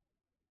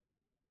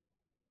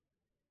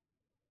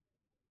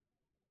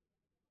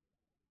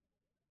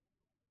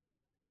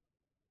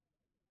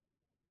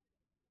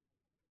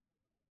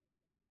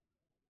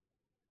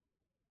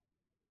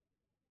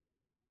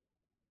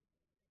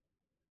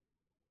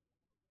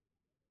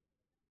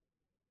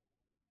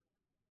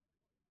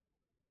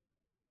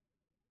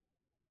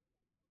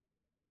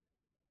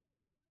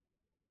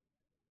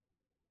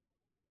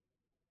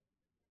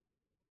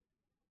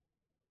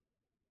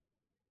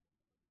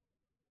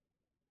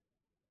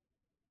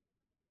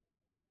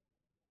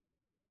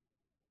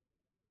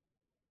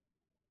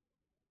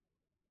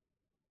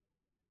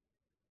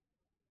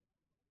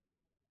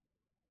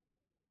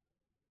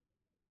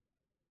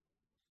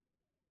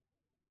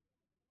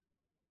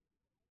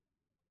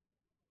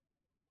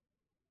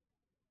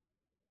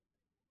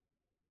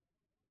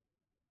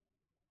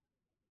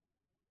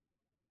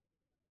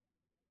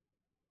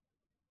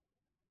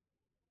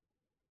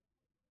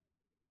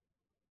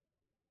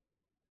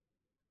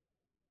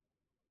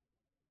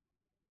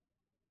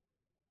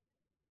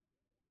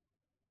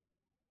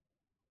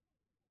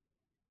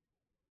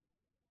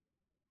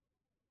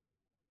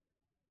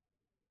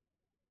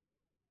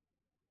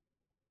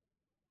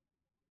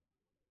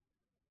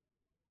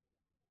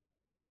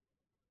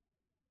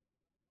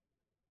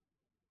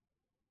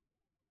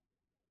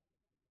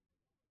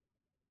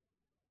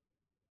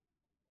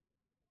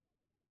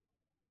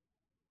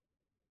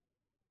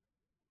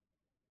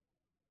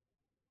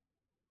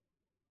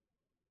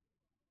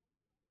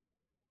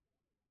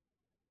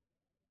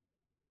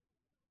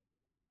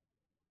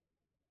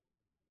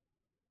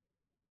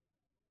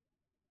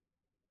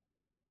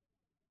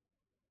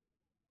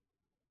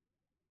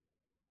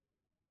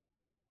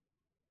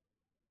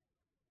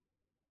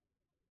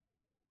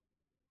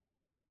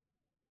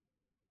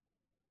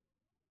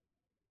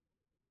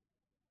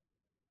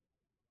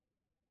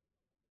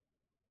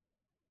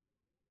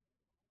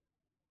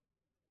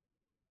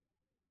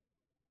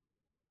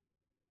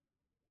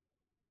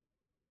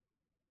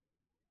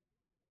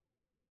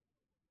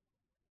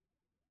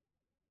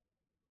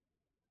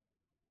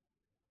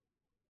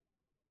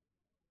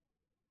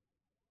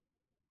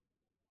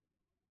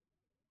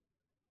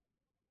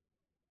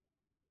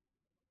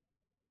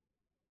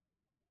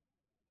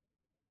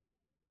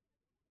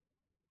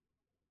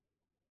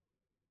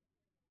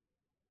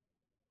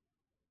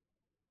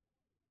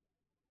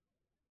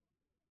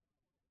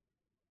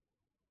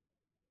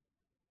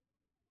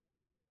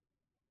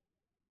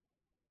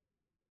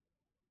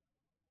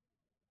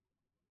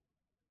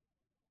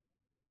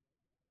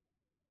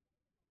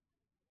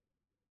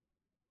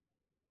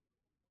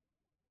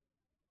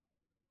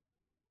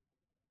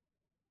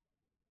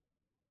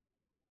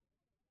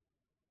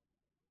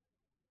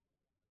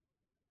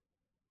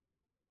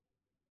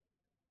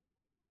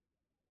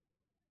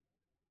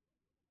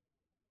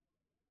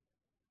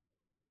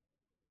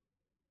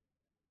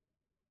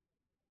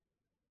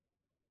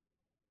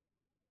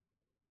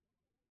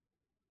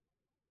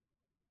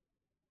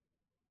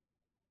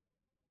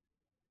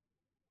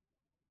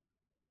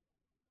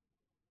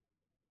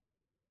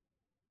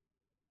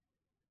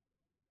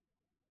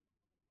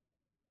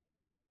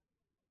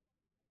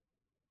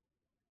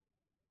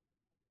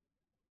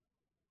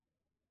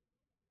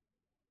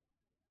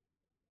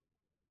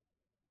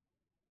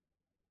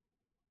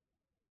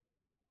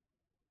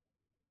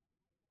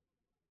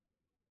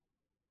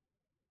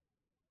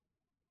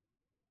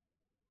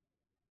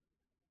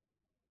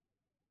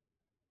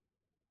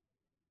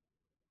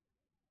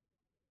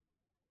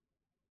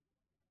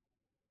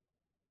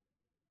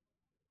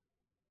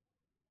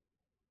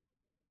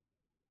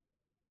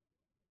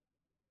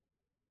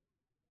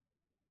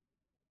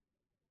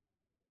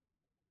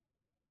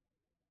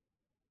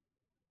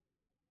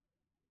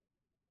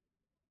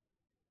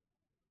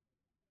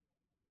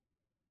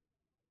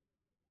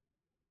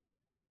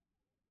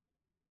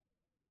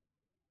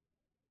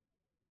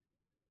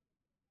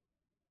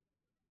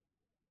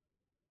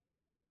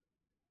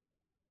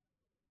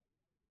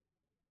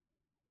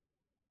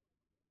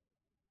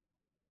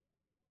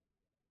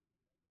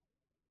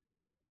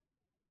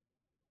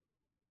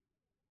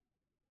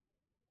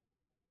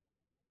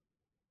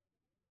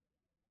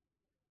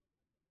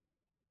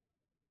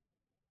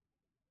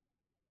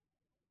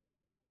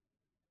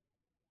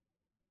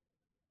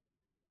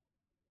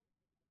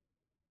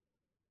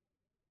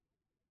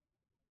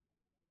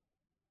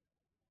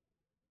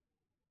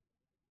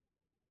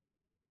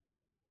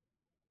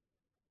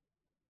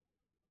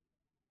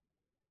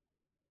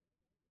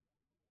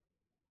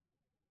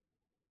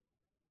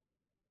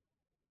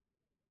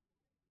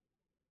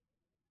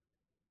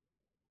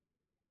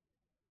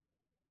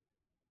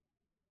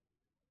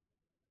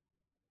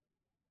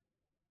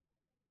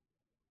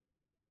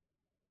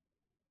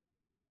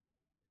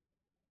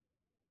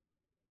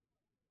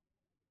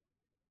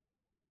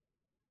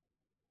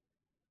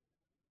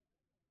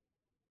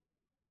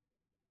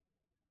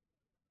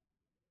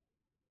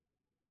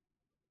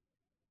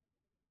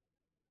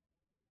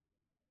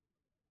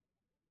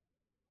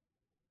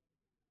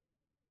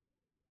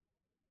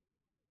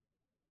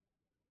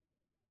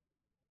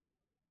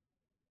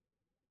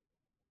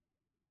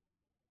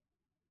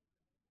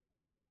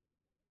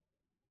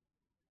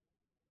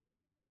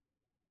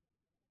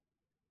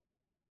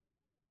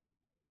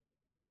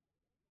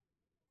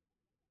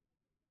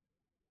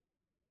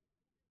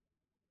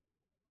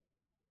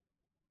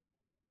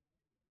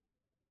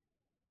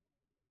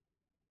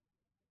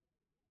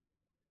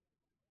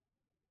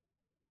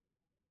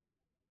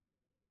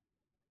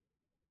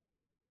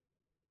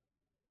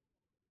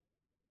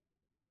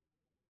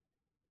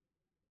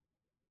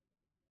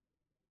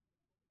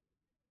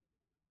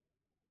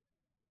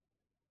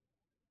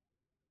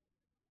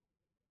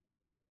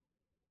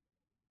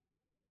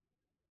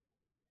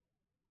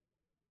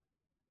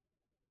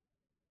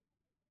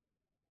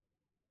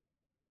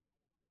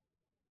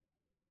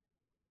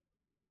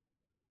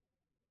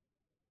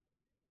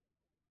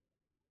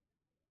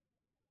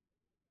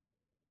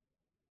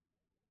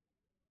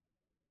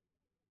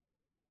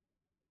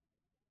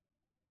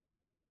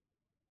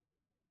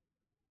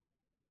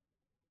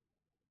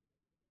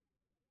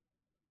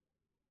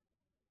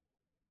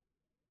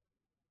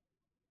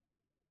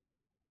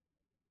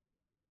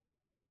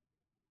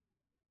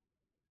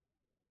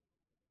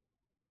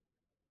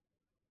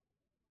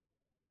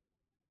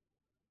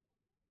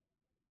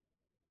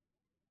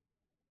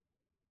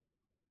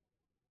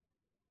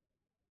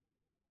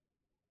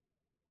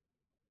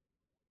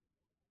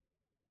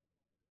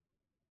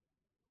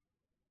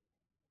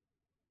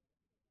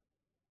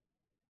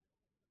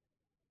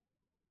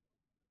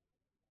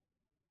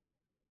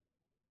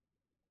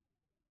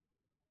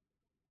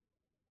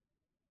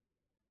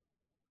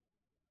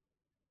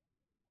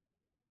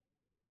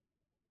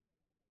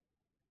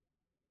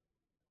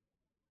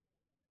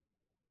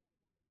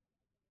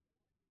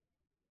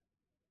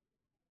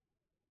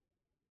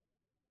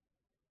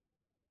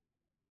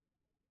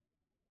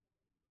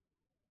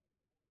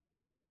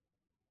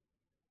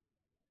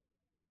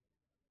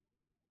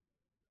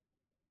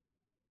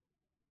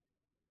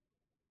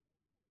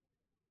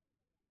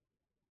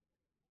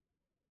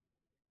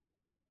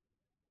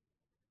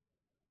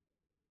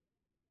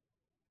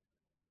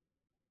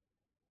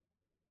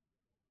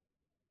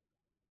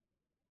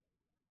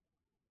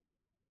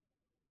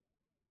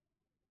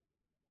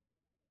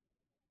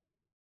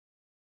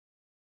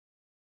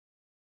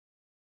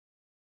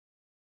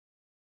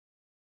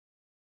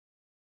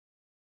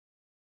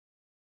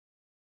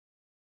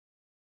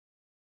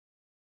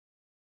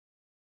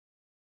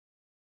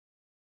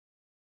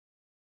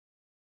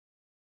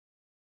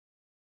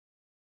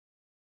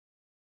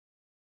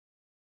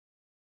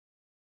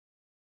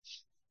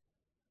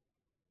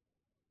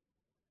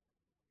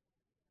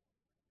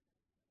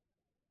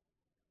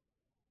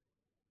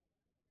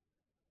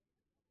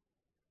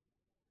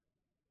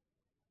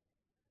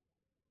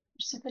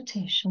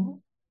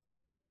 precipitation,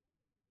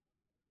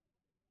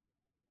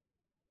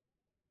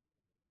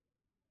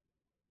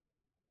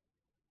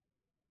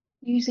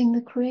 using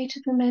the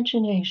creative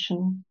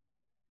imagination,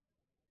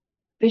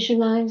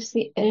 visualize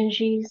the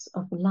energies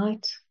of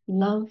light,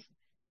 love,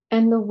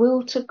 and the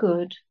will to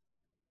good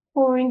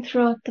pouring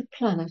throughout the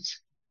planet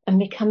and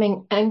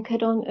becoming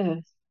anchored on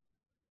Earth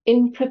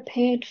in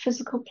prepared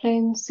physical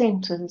plane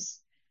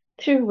centers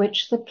through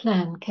which the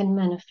plan can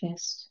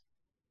manifest.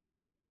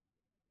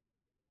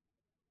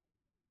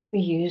 We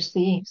use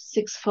the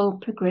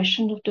sixfold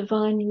progression of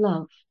divine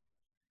love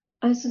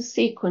as a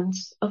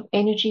sequence of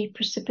energy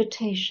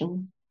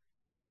precipitation: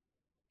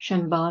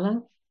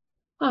 Shambhala,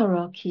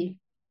 hierarchy,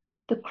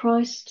 the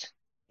Christ,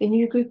 the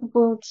new group of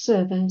world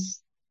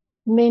servers,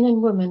 men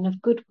and women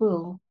of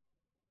goodwill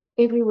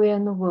everywhere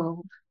in the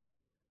world,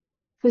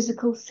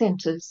 physical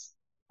centers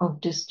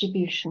of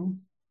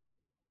distribution.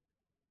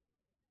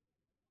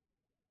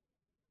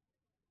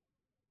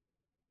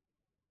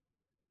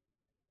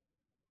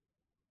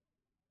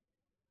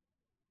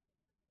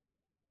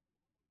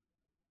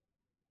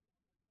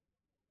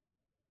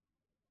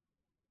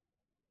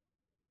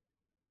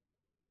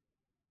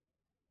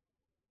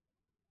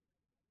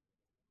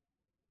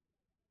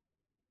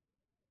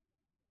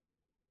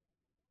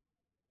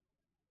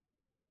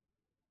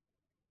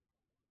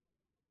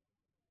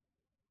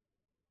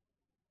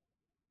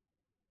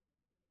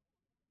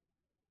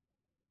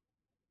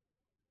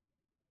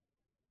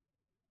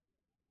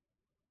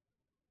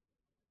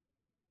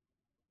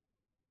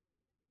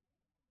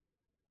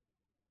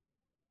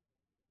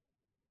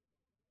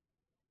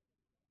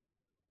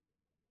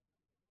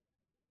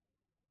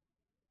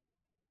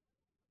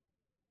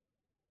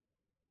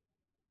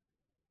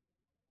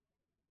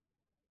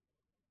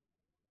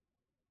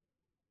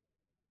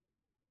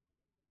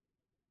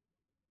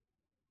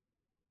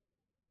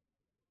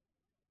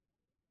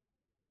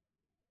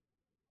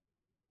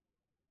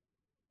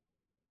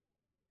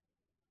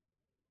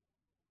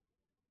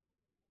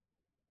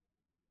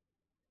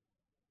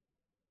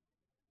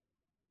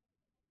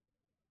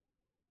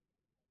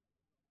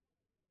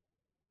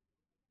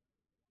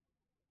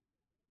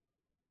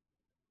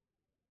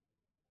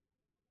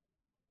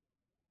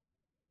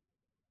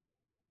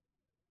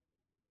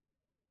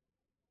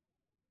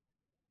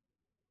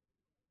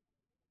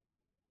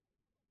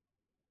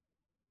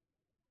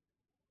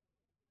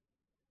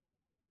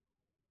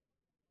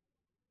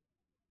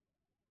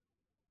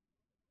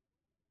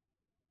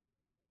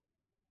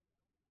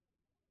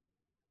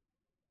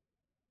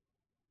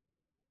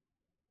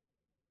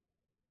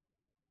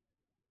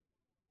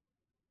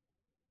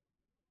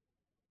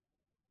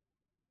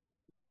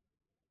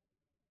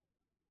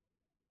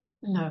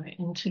 Lower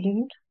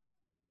interlude.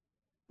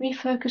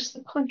 Refocus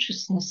the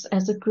consciousness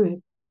as a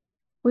group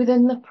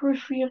within the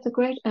periphery of the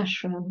great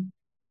ashram.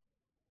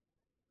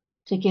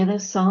 Together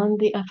sound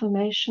the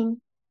affirmation: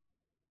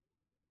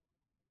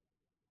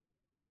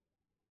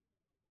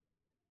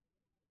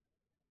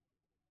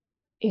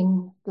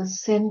 in the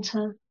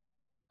center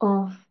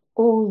of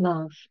all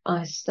love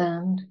I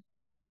stand.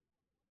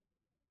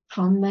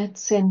 From that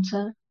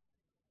center,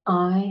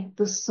 I,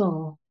 the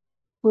soul,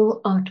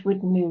 will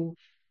outward move.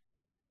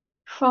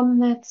 From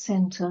that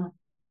center,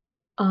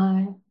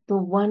 I, the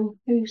one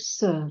who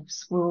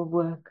serves, will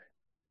work.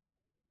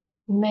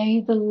 May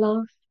the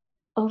love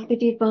of the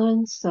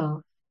divine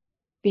self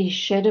be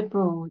shed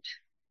abroad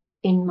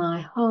in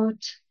my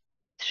heart,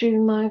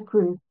 through my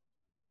group,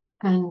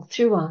 and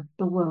throughout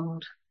the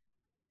world.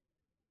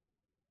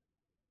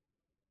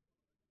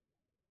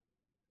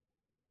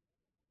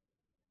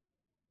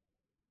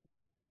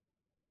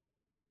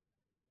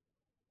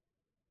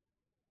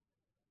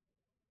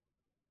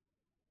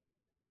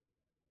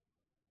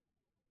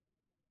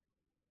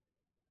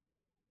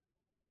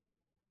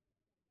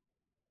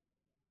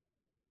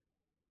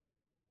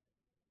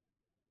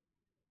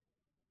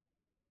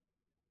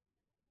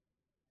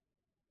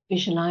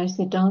 Visualize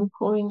the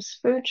downpouring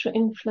spiritual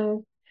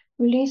inflow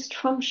released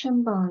from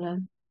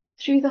Shambhala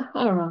through the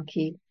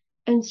hierarchy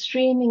and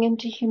streaming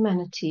into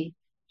humanity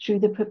through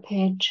the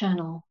prepared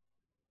channel.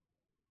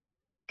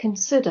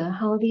 Consider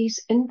how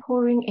these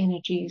inpouring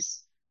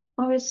energies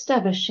are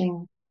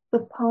establishing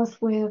the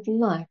pathway of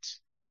light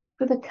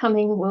for the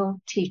coming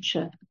world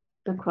teacher,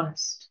 the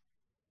Christ.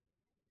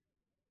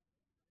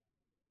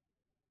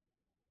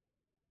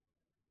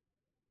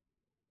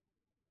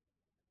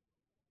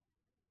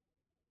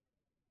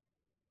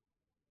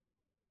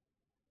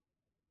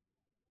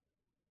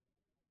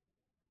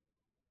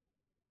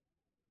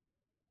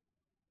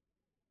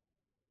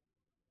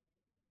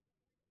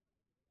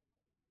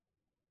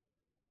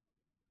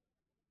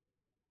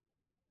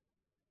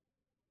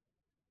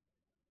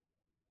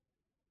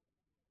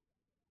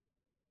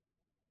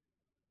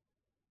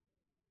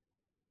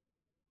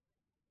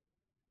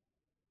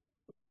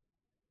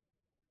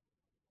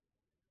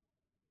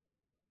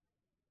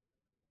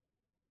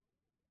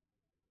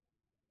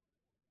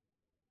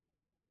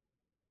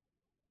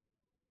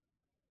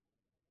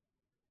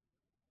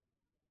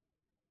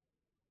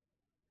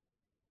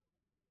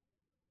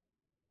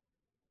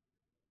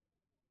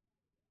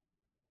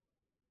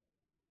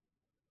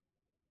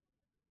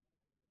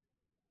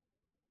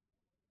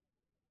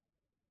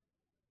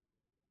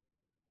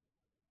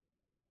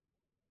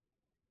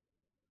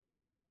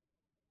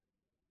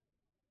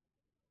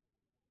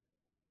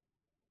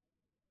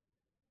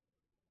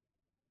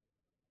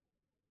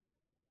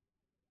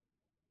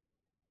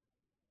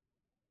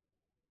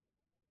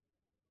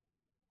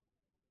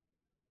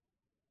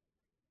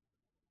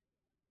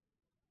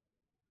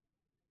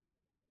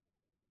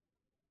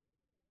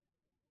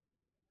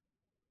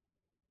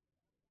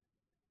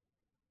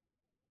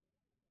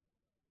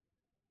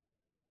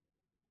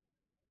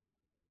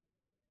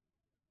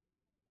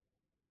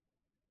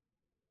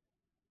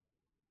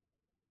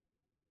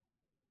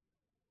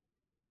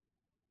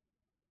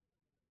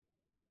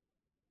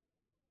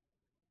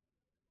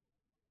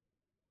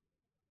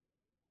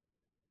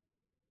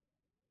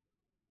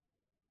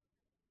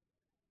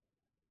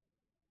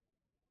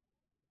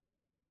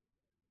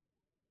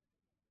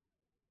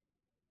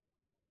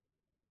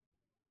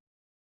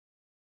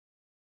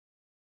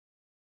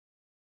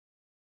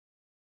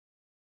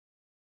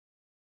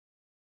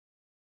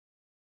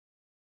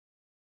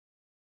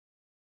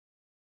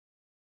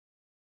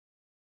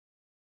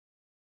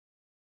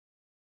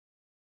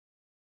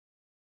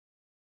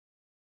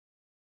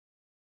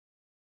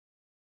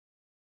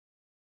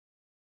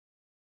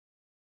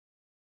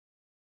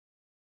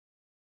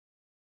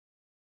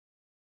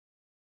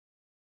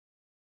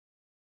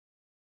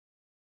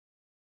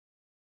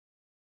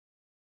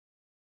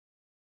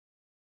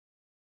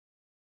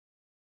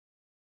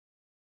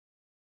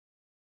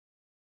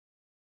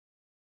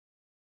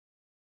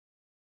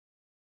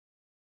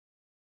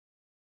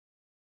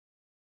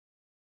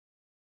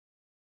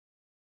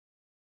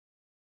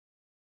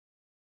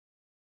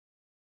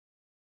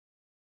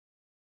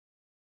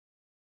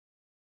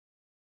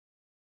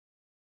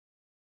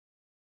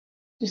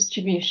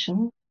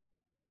 distribution.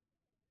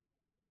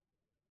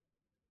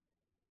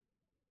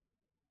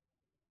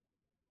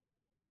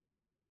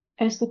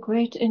 As the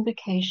great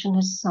invocation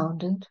has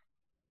sounded,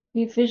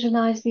 we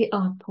visualize the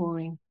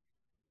outpouring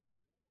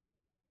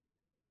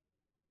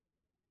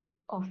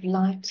of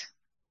light,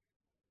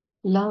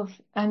 love,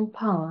 and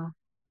power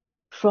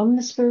from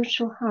the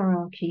spiritual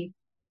hierarchy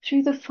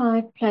through the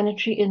 5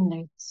 planetary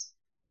inlets: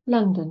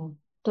 London,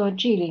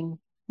 Darjeeling,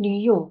 New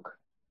York,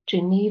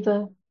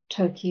 Geneva,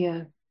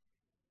 Tokyo,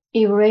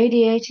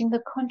 irradiating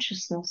the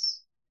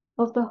consciousness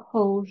of the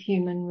whole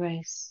human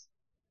race.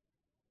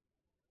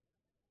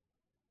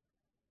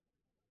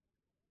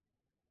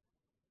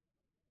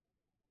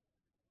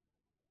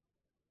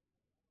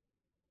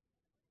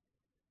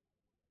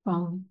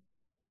 From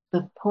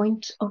the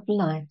point of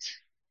light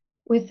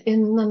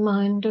within the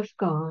mind of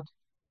God,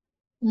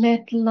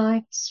 let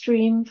light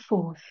stream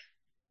forth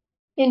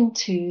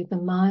into the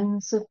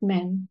minds of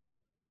men.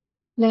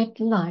 Let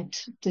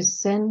light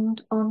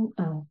descend on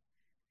earth.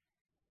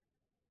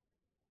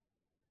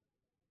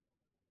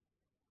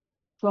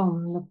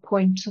 From the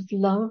point of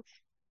love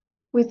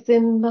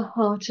within the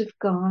heart of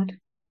God,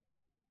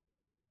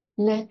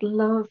 let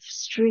love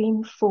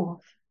stream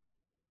forth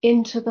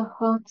into the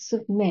hearts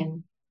of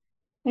men.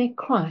 May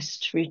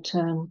Christ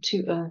return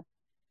to earth.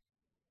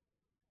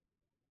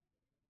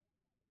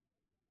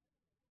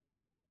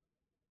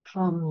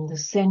 From the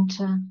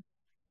center,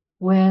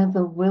 where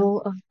the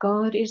will of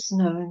God is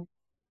known,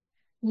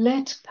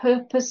 let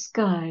purpose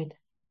guide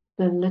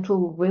the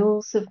little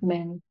wills of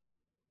men,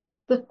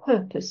 the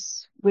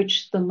purpose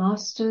which the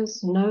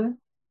masters know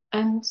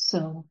and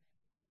serve.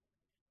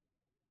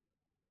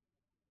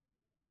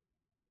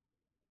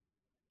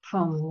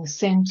 From the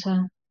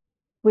center,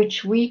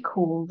 which we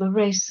call the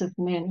race of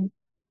men,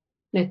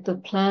 let the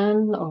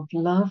plan of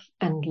love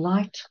and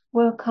light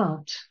work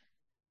out,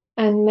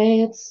 and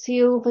may it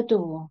seal the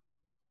door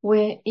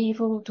where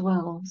evil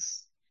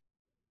dwells.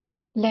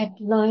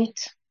 Let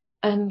light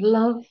and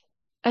love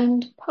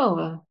and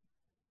power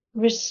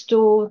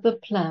restore the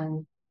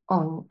plan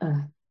on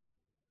earth.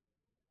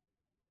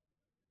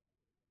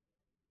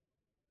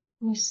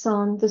 We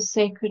sound the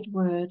sacred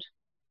word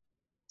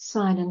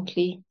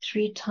silently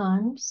 3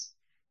 times.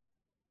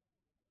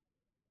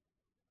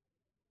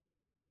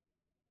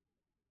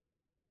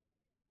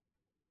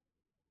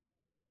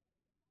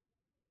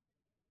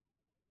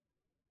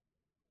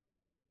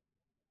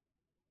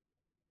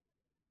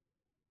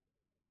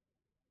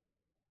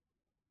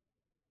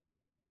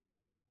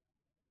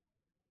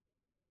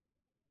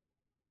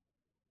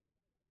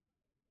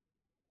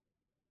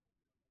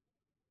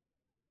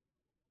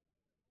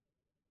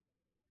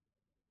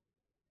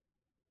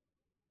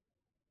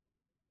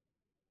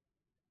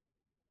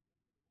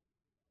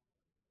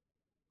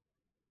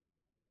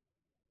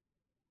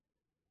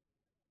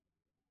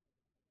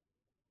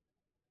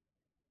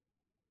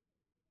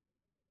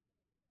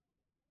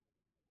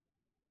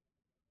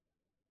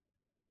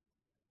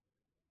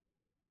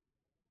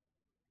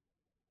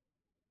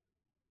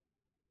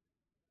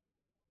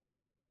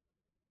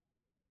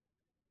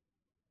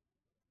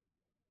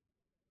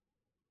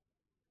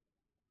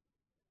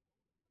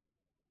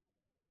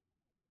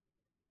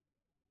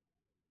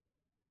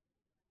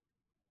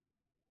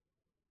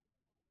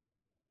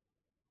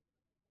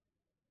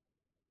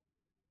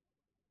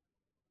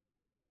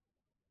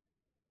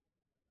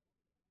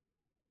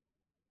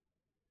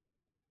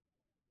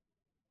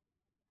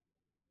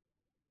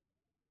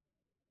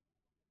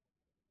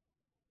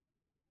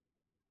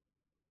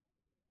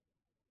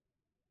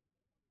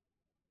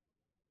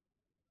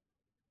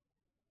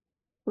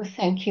 We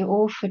thank you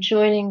all for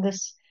joining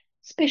this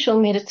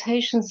special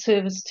meditation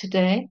service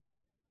today.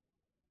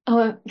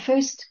 Our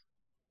first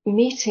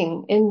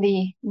meeting in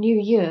the new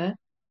year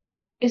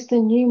is the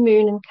new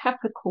moon in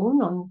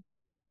Capricorn on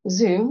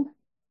Zoom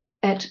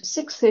at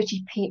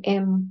 6:30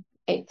 p.m.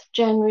 8th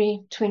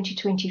January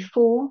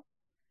 2024,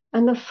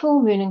 and the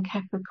full moon in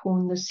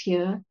Capricorn this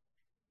year,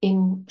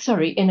 in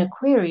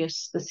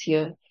Aquarius this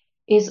year,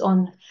 is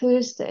on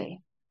Thursday,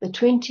 the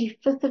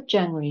 25th of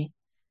January,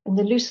 in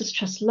the Lucis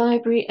Trust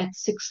Library at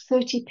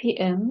 6:30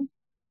 p.m.,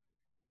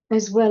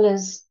 as well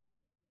as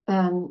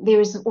there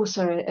is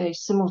also a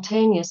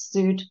simultaneous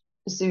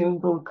Zoom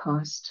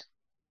broadcast.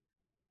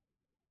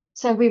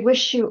 So we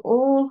wish you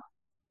all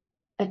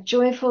a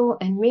joyful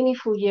and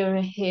meaningful year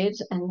ahead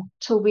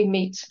until we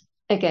meet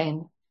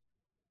again.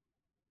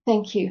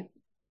 Thank you.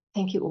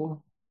 Thank you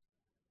all.